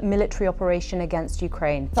major military operation against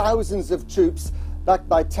Ukraine. Thousands of troops backed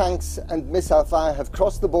by tanks and missile fire have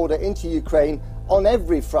crossed the border into Ukraine on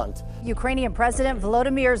every front. Ukrainian President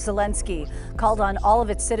Volodymyr Zelensky called on all of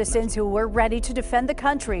its citizens who were ready to defend the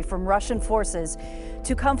country from Russian forces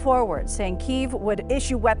to come forward, saying Kyiv would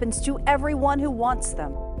issue weapons to everyone who wants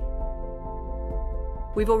them.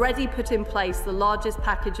 We've already put in place the largest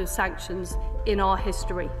package of sanctions in our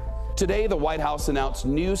history. Today, the White House announced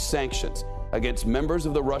new sanctions against members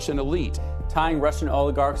of the Russian elite. Tying Russian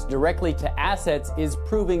oligarchs directly to assets is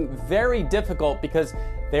proving very difficult because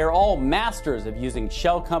they are all masters of using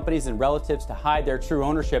shell companies and relatives to hide their true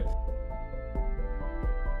ownership.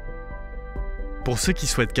 Pour ceux qui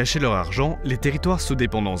souhaitent cacher leur argent, les territoires sous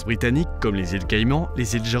dépendance britanniques comme les îles Caïmans,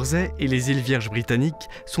 les îles Jersey et les îles Vierges britanniques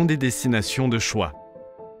sont des destinations de choix.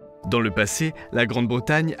 Dans le passé, la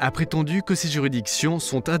Grande-Bretagne a prétendu que ces juridictions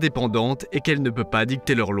sont indépendantes et qu'elle ne peut pas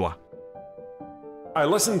dicter leurs lois. I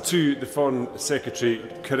listened to the Foreign Secretary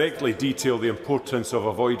correctly detail the importance of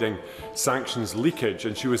avoiding sanctions leakage,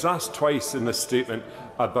 and she was asked twice in this statement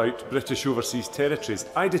about British overseas territories.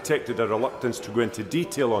 I detected a reluctance to go into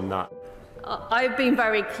detail on that. I've been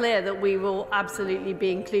very clear that we will absolutely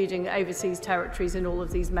be including overseas territories in all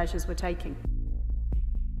of these measures we're taking.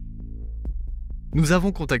 Nous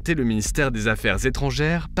avons contacté le ministère des Affaires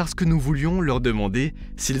étrangères parce que nous voulions leur demander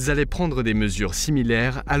s'ils allaient prendre des mesures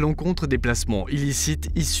similaires à l'encontre des placements illicites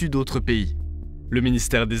issus d'autres pays. Le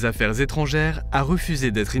ministère des Affaires étrangères a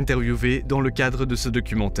refusé d'être interviewé dans le cadre de ce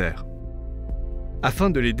documentaire. Afin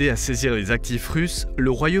de l'aider à saisir les actifs russes,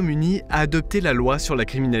 le Royaume-Uni a adopté la loi sur la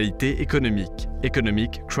criminalité économique,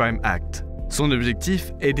 Economic Crime Act. Son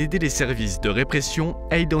objectif est d'aider les services de répression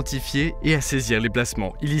à identifier et à saisir les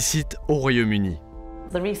placements illicites au Royaume-Uni.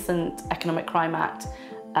 The recent Economic Crime Act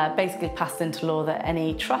basically passed into law that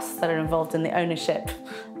any trusts that are involved in the ownership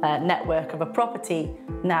network of a property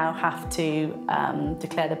now have to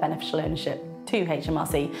declare the beneficial ownership to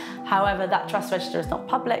HMRC. However, that trust register is not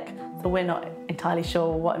public, so we're not entirely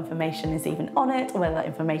sure what information is even on it, whether that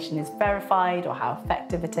information is verified or how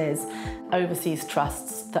effective it is. Overseas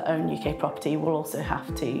trusts that own UK property will also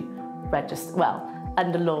have to register, well,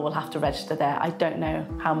 under law will have to register there. I don't know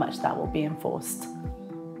how much that will be enforced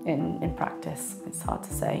in practice. It's hard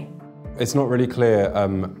to say. It's not really clear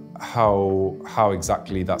how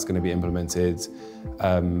exactly that's going to be implemented,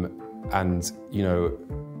 and you know,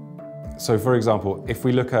 so for example, if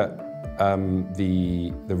we look at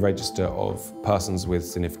the register of persons with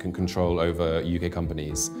significant control over UK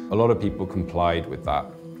companies, a lot of people complied with that.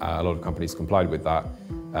 A lot of companies complied with that,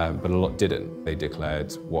 but a lot didn't. They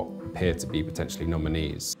declared what appeared to be potentially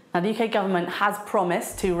nominees. Now, the UK government has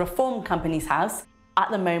promised to reform Companies House. At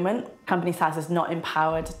the moment, Companies House is not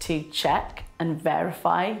empowered to check and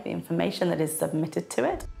verify the information that is submitted to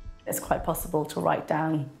it. It's quite possible to write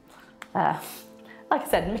down, like I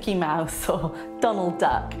said, Mickey Mouse or Donald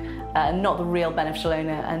Duck, not the real beneficial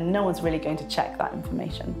owner, and no one's really going to check that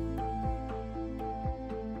information.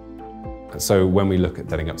 So when we look at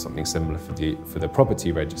setting up something similar for the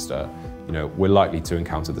property register, you know, we're likely to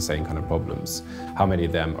encounter the same kind of problems. How many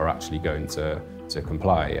of them are actually going to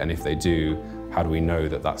comply? And if they do, how do we know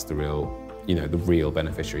that that's the real, you know, the real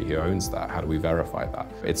beneficiary who owns that? How do we verify that?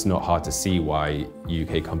 It's not hard to see why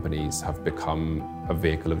UK companies have become a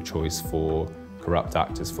vehicle of choice for corrupt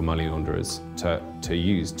actors, for money launderers to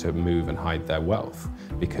use to move and hide their wealth,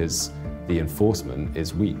 because the enforcement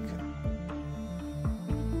is weak.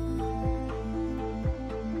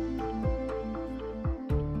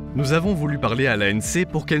 Nous avons voulu parler à l'ANC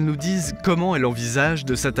pour qu'elle nous dise comment elle envisage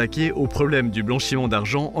de s'attaquer au problème du blanchiment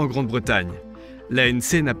d'argent en Grande-Bretagne.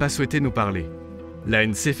 L'ANC n'a pas souhaité nous parler.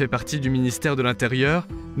 L'ANC fait partie du ministère de l'Intérieur.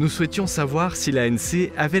 Nous souhaitions savoir si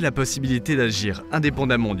l'ANC avait la possibilité d'agir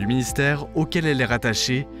indépendamment du ministère auquel elle est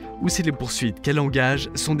rattachée, ou si les poursuites qu'elle engage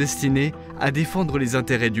sont destinées à défendre les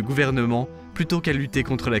intérêts du gouvernement plutôt qu'à lutter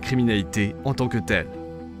contre la criminalité en tant que telle.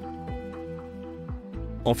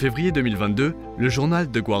 En février 2022, le journal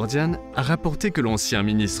The Guardian a rapporté que l'ancien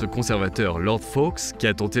ministre conservateur Lord Fox, qui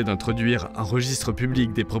a tenté d'introduire un registre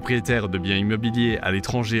public des propriétaires de biens immobiliers à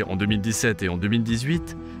l'étranger en 2017 et en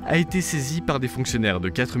 2018, a été saisi par des fonctionnaires de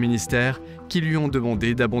 4 ministères qui lui ont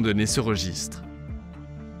demandé d'abandonner ce registre.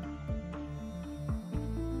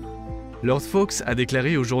 Lord Fox a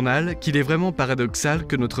déclaré au journal qu'il est vraiment paradoxal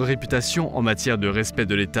que notre réputation en matière de respect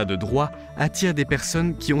de l'état de droit attire des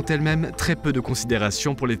personnes qui ont elles-mêmes très peu de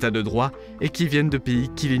considération pour l'état de droit et qui viennent de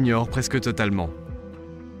pays qui l'ignorent presque totalement.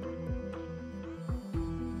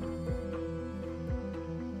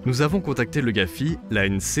 Nous avons contacté le GAFI,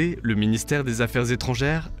 l'ANC, le ministère des Affaires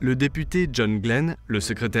étrangères, le député John Glenn, le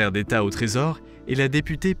secrétaire d'État au Trésor et la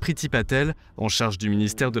députée Priti Patel en charge du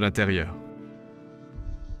ministère de l'Intérieur.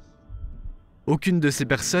 Aucune de ces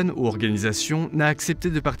personnes ou organisations n'a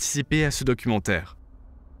accepté de participer à ce documentaire.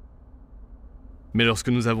 Mais lorsque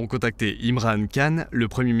nous avons contacté Imran Khan, le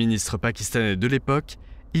Premier ministre pakistanais de l'époque,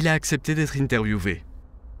 il a accepté d'être interviewé.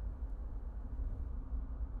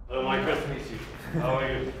 Hello, Mike. Nice to meet you. How are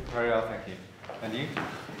you? Very well, thank you. And you?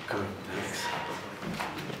 Good, thanks.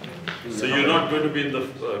 So you're not going to be in the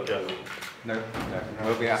camera? No,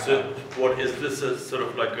 we'll be after. So what is this sort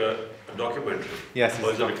of like a documentary? Yes,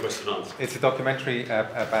 or is it a question and answer? It's a documentary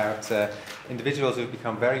about individuals who've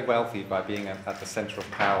become very wealthy by being at the centre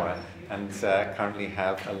of power and currently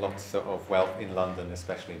have a lot of wealth in London,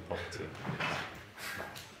 especially in property.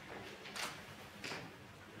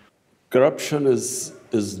 Corruption is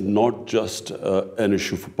not just an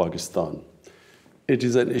issue for Pakistan. it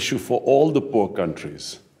is an issue for all the poor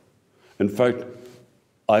countries. In fact,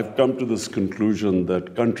 I've come to this conclusion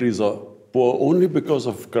that countries are poor only because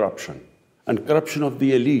of corruption, and corruption of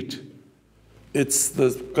the elite. It's the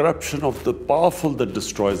corruption of the powerful that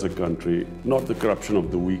destroys a country, not the corruption of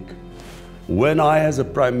the weak. When I, as a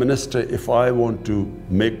prime minister, if I want to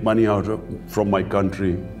make money from my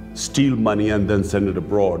country, steal money and then send it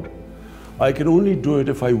abroad, I can only do it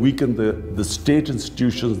if I weaken the state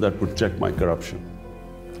institutions that would check my corruption.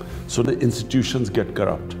 So the institutions get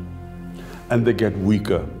corrupt, and they get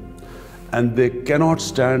weaker, and they cannot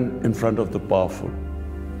stand in front of the powerful.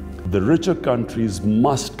 The richer countries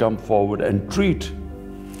must come forward and treat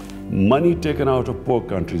money taken out of poor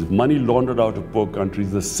countries, money laundered out of poor countries,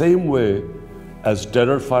 the same way as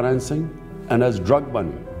terror financing and as drug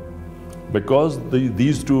money. Because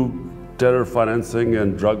these two, terror financing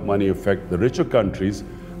and drug money, affect the richer countries,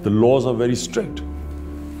 the laws are very strict.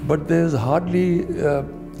 But there's hardly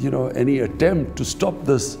any attempt to stop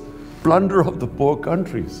this plunder of the poor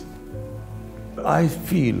countries. I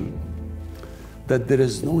feel that there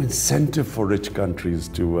is no incentive for rich countries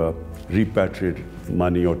to repatriate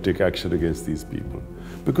money or take action against these people,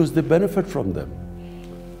 because they benefit from them.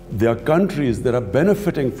 There are countries that are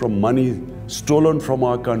benefiting from money stolen from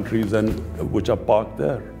our countries and which are parked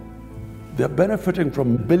there. They are benefiting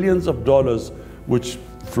from billions of dollars which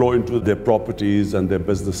flow into their properties and their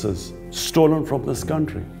businesses, stolen from this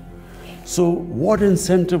country. So what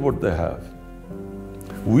incentive would they have?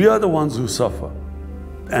 We are the ones who suffer.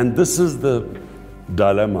 And this is the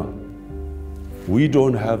dilemma. We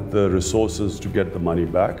don't have the resources to get the money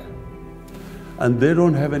back, and they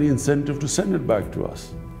don't have any incentive to send it back to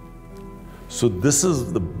us. So this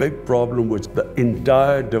is the big problem which the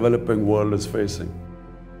entire developing world is facing.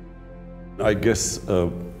 I guess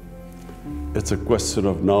it's a question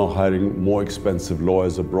of now hiring more expensive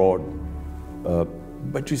lawyers abroad.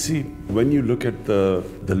 But you see, when you look at the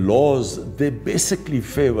laws, they basically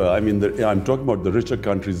favor, I'm talking about the richer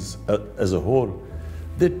countries as a whole,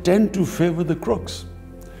 they tend to favor the crooks.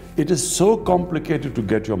 It is so complicated to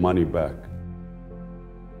get your money back.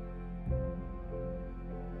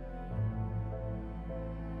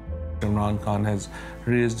 Imran Khan has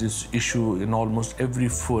raised this issue in almost every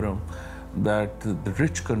forum that the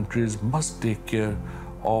rich countries must take care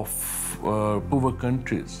of poor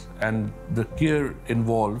countries, and the care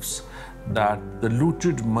involves that the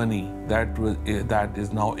looted money that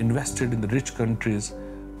is now invested in the rich countries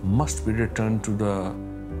must be returned to the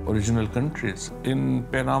original countries. In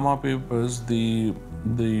Panama Papers, the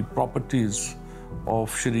properties of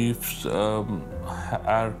Sharifs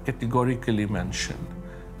are categorically mentioned,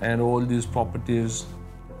 and all these properties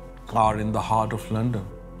are in the heart of London.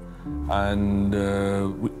 And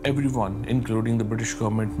everyone, including the British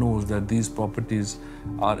government, knows that these properties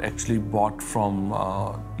are actually bought from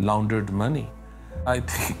laundered money. I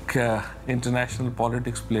think international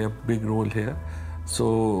politics play a big role here.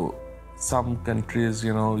 So some countries,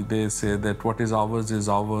 they say that what is ours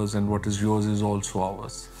and what is yours is also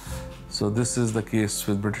ours. So this is the case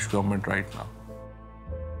with British government right now.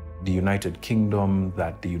 The United Kingdom,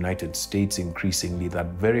 that the United States increasingly, that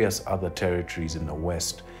various other territories in the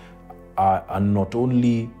West are not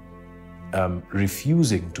only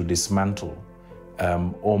refusing to dismantle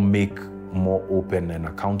or make more open and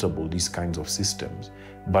accountable these kinds of systems,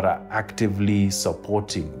 but are actively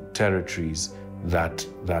supporting territories that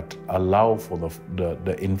allow for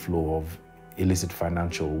the inflow of illicit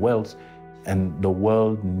financial wealth. And the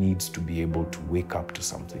world needs to be able to wake up to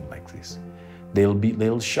something like this.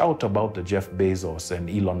 They'll shout about the Jeff Bezos and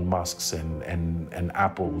Elon Musks and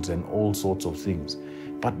Apples and all sorts of things,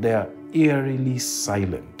 but they're eerily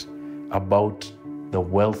silent about the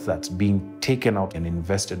wealth that's being taken out and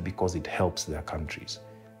invested because it helps their countries.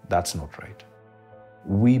 That's not right.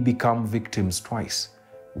 We become victims twice,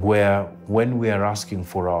 where when we are asking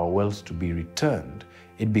for our wealth to be returned,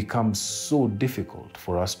 it becomes so difficult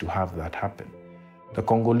for us to have that happen. The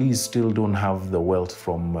Congolese still don't have the wealth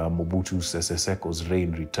from Mobutu Sese Seko's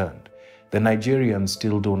reign returned. The Nigerians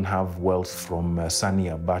still don't have wealth from Sani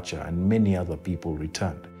Abacha and many other people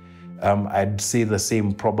returned. I'd say the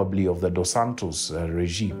same probably of the Dos Santos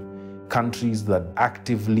regime. Countries that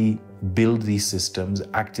actively build these systems,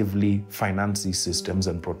 actively finance these systems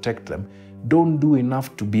and protect them, don't do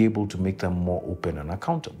enough to be able to make them more open and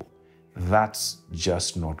accountable. That's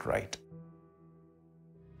just not right.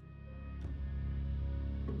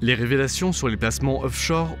 Les révélations sur les placements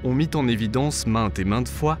offshore ont mis en évidence maintes et maintes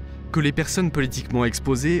fois que les personnes politiquement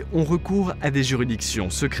exposées ont recours à des juridictions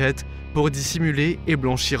secrètes pour dissimuler et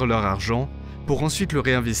blanchir leur argent, pour ensuite le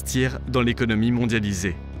réinvestir dans l'économie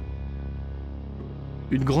mondialisée.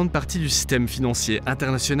 une grande partie du système financier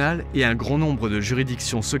international et un grand nombre de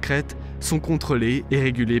juridictions secrètes sont contrôlées et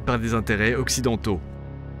régulées par des intérêts occidentaux.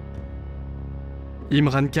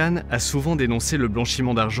 Imran Khan a souvent dénoncé le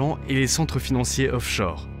blanchiment d'argent et les centres financiers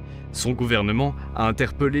offshore. Son gouvernement a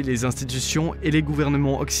interpellé les institutions et les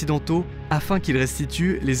gouvernements occidentaux afin qu'ils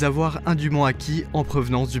restituent les avoirs indûment acquis en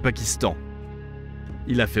provenance du Pakistan.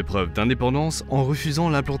 Il a fait preuve d'indépendance en refusant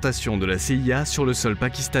l'implantation de la CIA sur le sol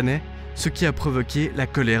pakistanais, ce qui a provoqué la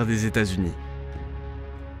colère des États-Unis.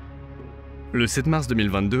 Le 7 mars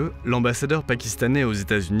 2022, l'ambassadeur pakistanais aux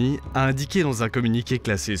États-Unis a indiqué dans un communiqué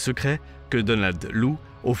classé secret que Donald Lu,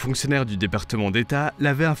 haut fonctionnaire du département d'État,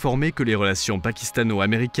 l'avait informé que les relations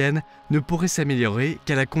pakistano-américaines ne pourraient s'améliorer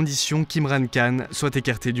qu'à la condition qu'Imran Khan soit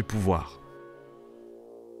écarté du pouvoir.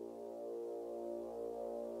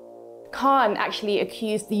 Khan actually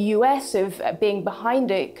accused the US of being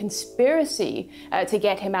behind a conspiracy to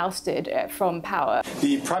get him ousted from power.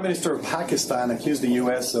 The Prime Minister of Pakistan accused the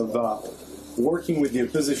US of working with the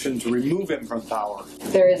opposition to remove him from power.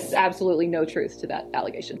 There is absolutely no truth to that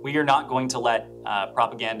allegation. We are not going to let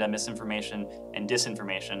propaganda, misinformation, and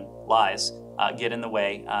disinformation, lies, get in the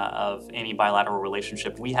way of any bilateral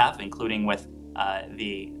relationship we have, including with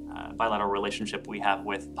the bilateral relationship we have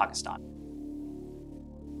with Pakistan.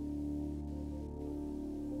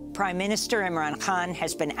 Prime Minister Imran Khan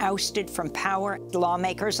has been ousted from power.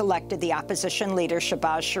 Lawmakers elected the opposition leader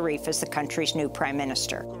Shahbaz Sharif as the country's new prime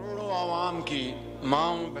minister.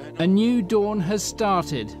 A new dawn has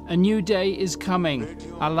started. A new day is coming.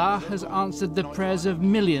 Allah has answered the prayers of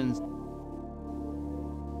millions.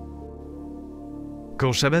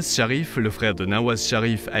 Quand Shahbaz Sharif, le frère de Nawaz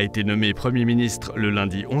Sharif, a été nommé Premier ministre le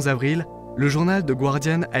lundi 11 avril, le journal The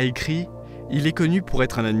Guardian a écrit « Il est connu pour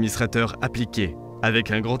être un administrateur appliqué ».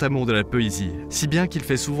 Avec un grand amour de la poésie, si bien qu'il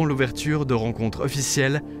fait souvent l'ouverture de rencontres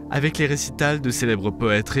officielles avec les récitals de célèbres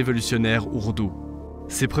poètes révolutionnaires ourdous.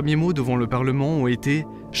 Ses premiers mots devant le Parlement ont été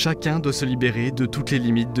 « Chacun doit se libérer de toutes les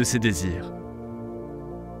limites de ses désirs ».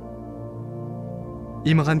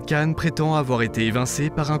 Imran Khan prétend avoir été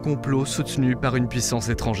évincé par un complot soutenu par une puissance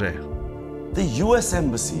étrangère. The US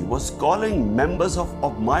Embassy was calling members of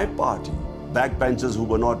my party, backbenchers who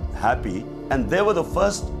were not happy, and they were the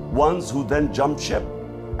first ones who then jumped ship.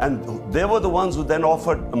 And they were the ones who then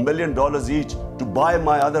offered $1 million each to buy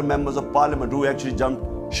my other members of parliament who actually jumped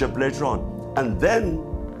ship later on. And then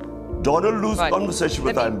Donald Lu's conversation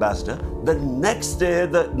with our ambassador, the next day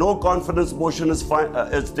the no confidence motion is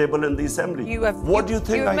tabled in the assembly. What do you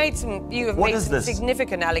think? You have made some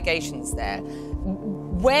significant allegations there.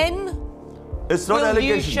 When it's not will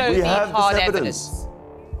allegations. You show we the have hard this evidence.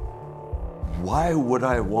 Why would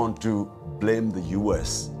I want to blame the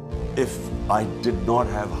US if I did not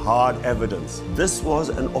have hard evidence? This was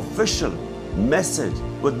an official message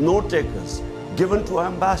with note takers given to our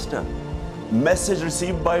ambassador, message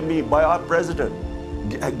received by me, by our president,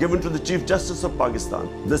 given to the Chief Justice of Pakistan.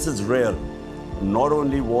 This is rare. Not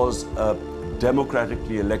only was a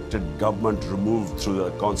democratically elected government removed through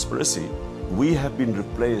the conspiracy, we have been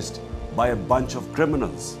replaced by a bunch of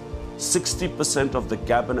criminals. 60% of the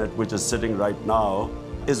cabinet, which is sitting right now,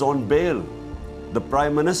 is on bail. The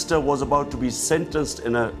Prime Minister was about to be sentenced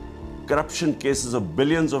in a corruption cases of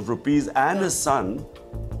billions of rupees, and his son.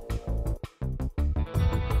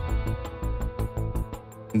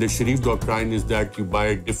 The Sharif doctrine is that you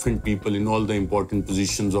buy different people in all the important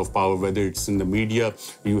positions of power, whether it's in the media,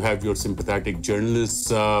 you have your sympathetic journalists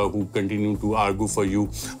who continue to argue for you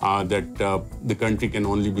that the country can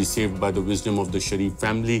only be saved by the wisdom of the Sharif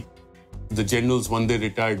family. The generals, when they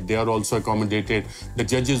retired, they are also accommodated. The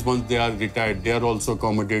judges, once they are retired, they are also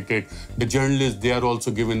accommodated. The journalists, they are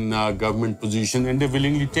also given government position and they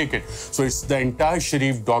willingly take it. So it's the entire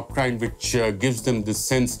Sharif doctrine which gives them this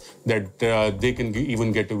sense that they can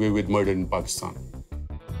even get away with murder in Pakistan.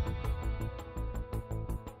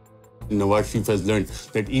 Nawaz Sharif has learned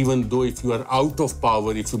that even though if you are out of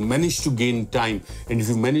power, if you manage to gain time, and if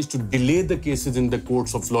you manage to delay the cases in the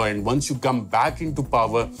courts of law, and once you come back into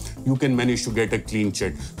power, you can manage to get a clean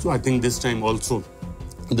chit. So I think this time also,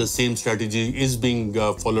 the same strategy is being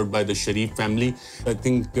followed by the Sharif family. I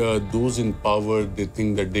think those in power, they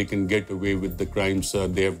think that they can get away with the crimes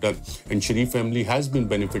they have done. And Sharif family has been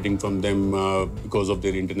benefiting from them because of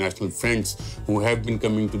their international friends who have been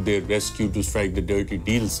coming to their rescue to strike the dirty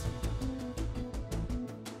deals.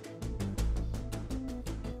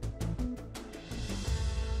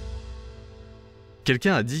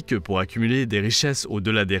 Quelqu'un a dit que pour accumuler des richesses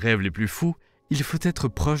au-delà des rêves les plus fous, il faut être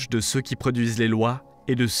proche de ceux qui produisent les lois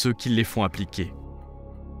et de ceux qui les font appliquer.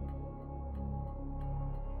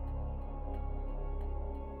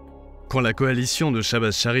 Quand la coalition de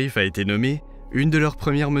Shahbaz Sharif a été nommée, Une de leurs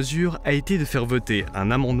premières mesures a été de faire voter un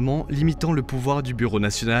amendement limitant le pouvoir du Bureau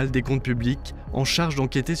national des comptes publics en charge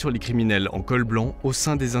d'enquêter sur les criminels en col blanc au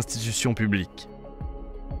sein des institutions publiques.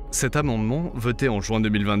 Cet amendement, voté en juin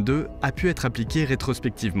 2022, a pu être appliqué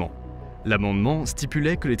rétrospectivement. L'amendement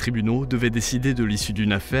stipulait que les tribunaux devaient décider de l'issue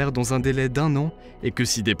d'une affaire dans un délai d'1 an et que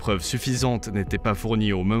si des preuves suffisantes n'étaient pas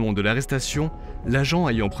fournies au moment de l'arrestation, l'agent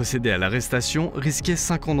ayant procédé à l'arrestation risquait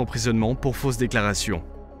 5 ans d'emprisonnement pour fausse déclaration.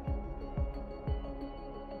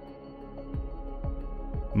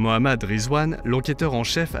 Mohammad Rizwan, l'enquêteur en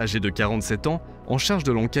chef âgé de 47 ans, en charge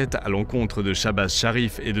de l'enquête à l'encontre de Shabazz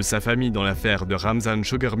Sharif et de sa famille dans l'affaire de Ramzan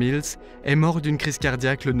Sugar Mills, est mort d'une crise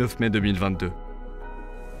cardiaque le 9 mai 2022.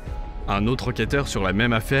 Un autre enquêteur sur la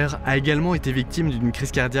même affaire a également été victime d'une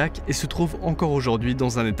crise cardiaque et se trouve encore aujourd'hui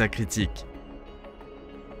dans un état critique.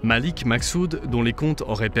 Malik Maqsood, dont les comptes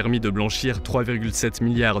auraient permis de blanchir 3,7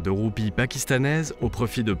 milliards de roupies pakistanaises au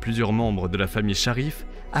profit de plusieurs membres de la famille Sharif,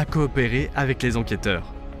 a coopéré avec les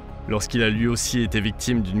enquêteurs. Lorsqu'il a lui aussi été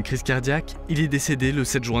victime d'une crise cardiaque, il est décédé le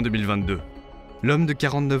 7 juin 2022. L'homme de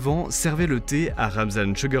 49 ans servait le thé à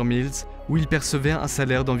Ramzan Sugar Mills, où il percevait un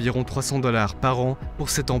salaire d'environ $300 par an pour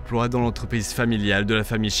cet emploi dans l'entreprise familiale de la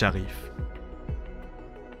famille Sharif.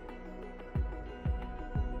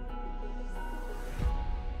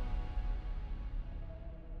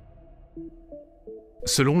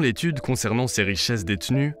 Selon l'étude concernant ces richesses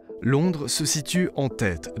détenues, Londres se situe en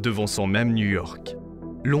tête, devançant même New York.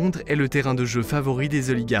 Londres est le terrain de jeu favori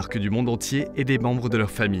des oligarques du monde entier et des membres de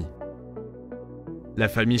leur famille. La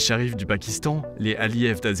famille Sharif du Pakistan, les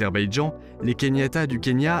Aliyev d'Azerbaïdjan, les Kenyatta du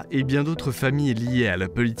Kenya et bien d'autres familles liées à la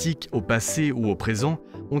politique au passé ou au présent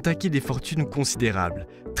ont acquis des fortunes considérables,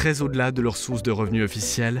 très au-delà de leurs sources de revenus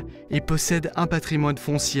officielles, et possèdent un patrimoine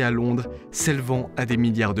foncier à Londres s'élevant à des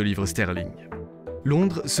milliards de livres sterling.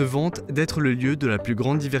 Londres se vante d'être le lieu de la plus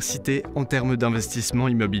grande diversité en termes d'investissement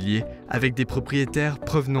immobilier, avec des propriétaires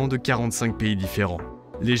provenant de 45 pays différents.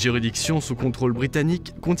 Les juridictions sous contrôle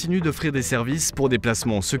britannique continuent d'offrir des services pour des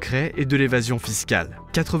placements secrets et de l'évasion fiscale.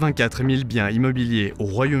 84 000 biens immobiliers au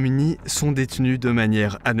Royaume-Uni sont détenus de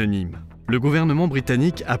manière anonyme. Le gouvernement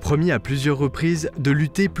britannique a promis à plusieurs reprises de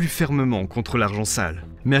lutter plus fermement contre l'argent sale.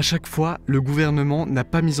 Mais à chaque fois, le gouvernement n'a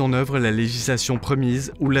pas mis en œuvre la législation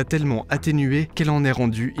promise ou l'a tellement atténuée qu'elle en est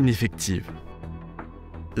rendue ineffective.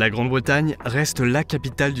 La Grande-Bretagne reste la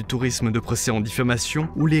capitale du tourisme de procès en diffamation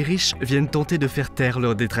où les riches viennent tenter de faire taire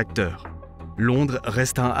leurs détracteurs. Londres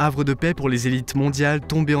reste un havre de paix pour les élites mondiales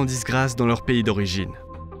tombées en disgrâce dans leur pays d'origine.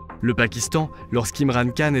 Le Pakistan,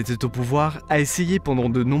 lorsqu'Imran Khan était au pouvoir, a essayé pendant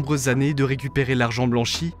de nombreuses années de récupérer l'argent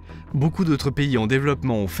blanchi. Beaucoup d'autres pays en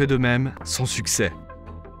développement ont fait de même, sans succès.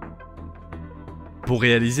 Pour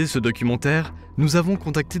réaliser ce documentaire, nous avons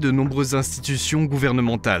contacté de nombreuses institutions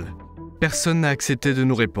gouvernementales. Personne n'a accepté de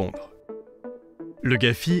nous répondre. Le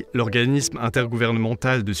GAFI, l'organisme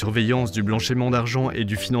intergouvernemental de surveillance du blanchiment d'argent et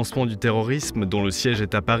du financement du terrorisme dont le siège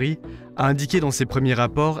est à Paris, a indiqué dans ses premiers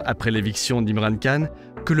rapports après l'éviction d'Imran Khan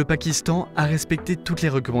que le Pakistan a respecté toutes les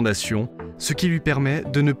recommandations, ce qui lui permet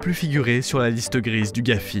de ne plus figurer sur la liste grise du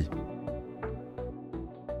GAFI.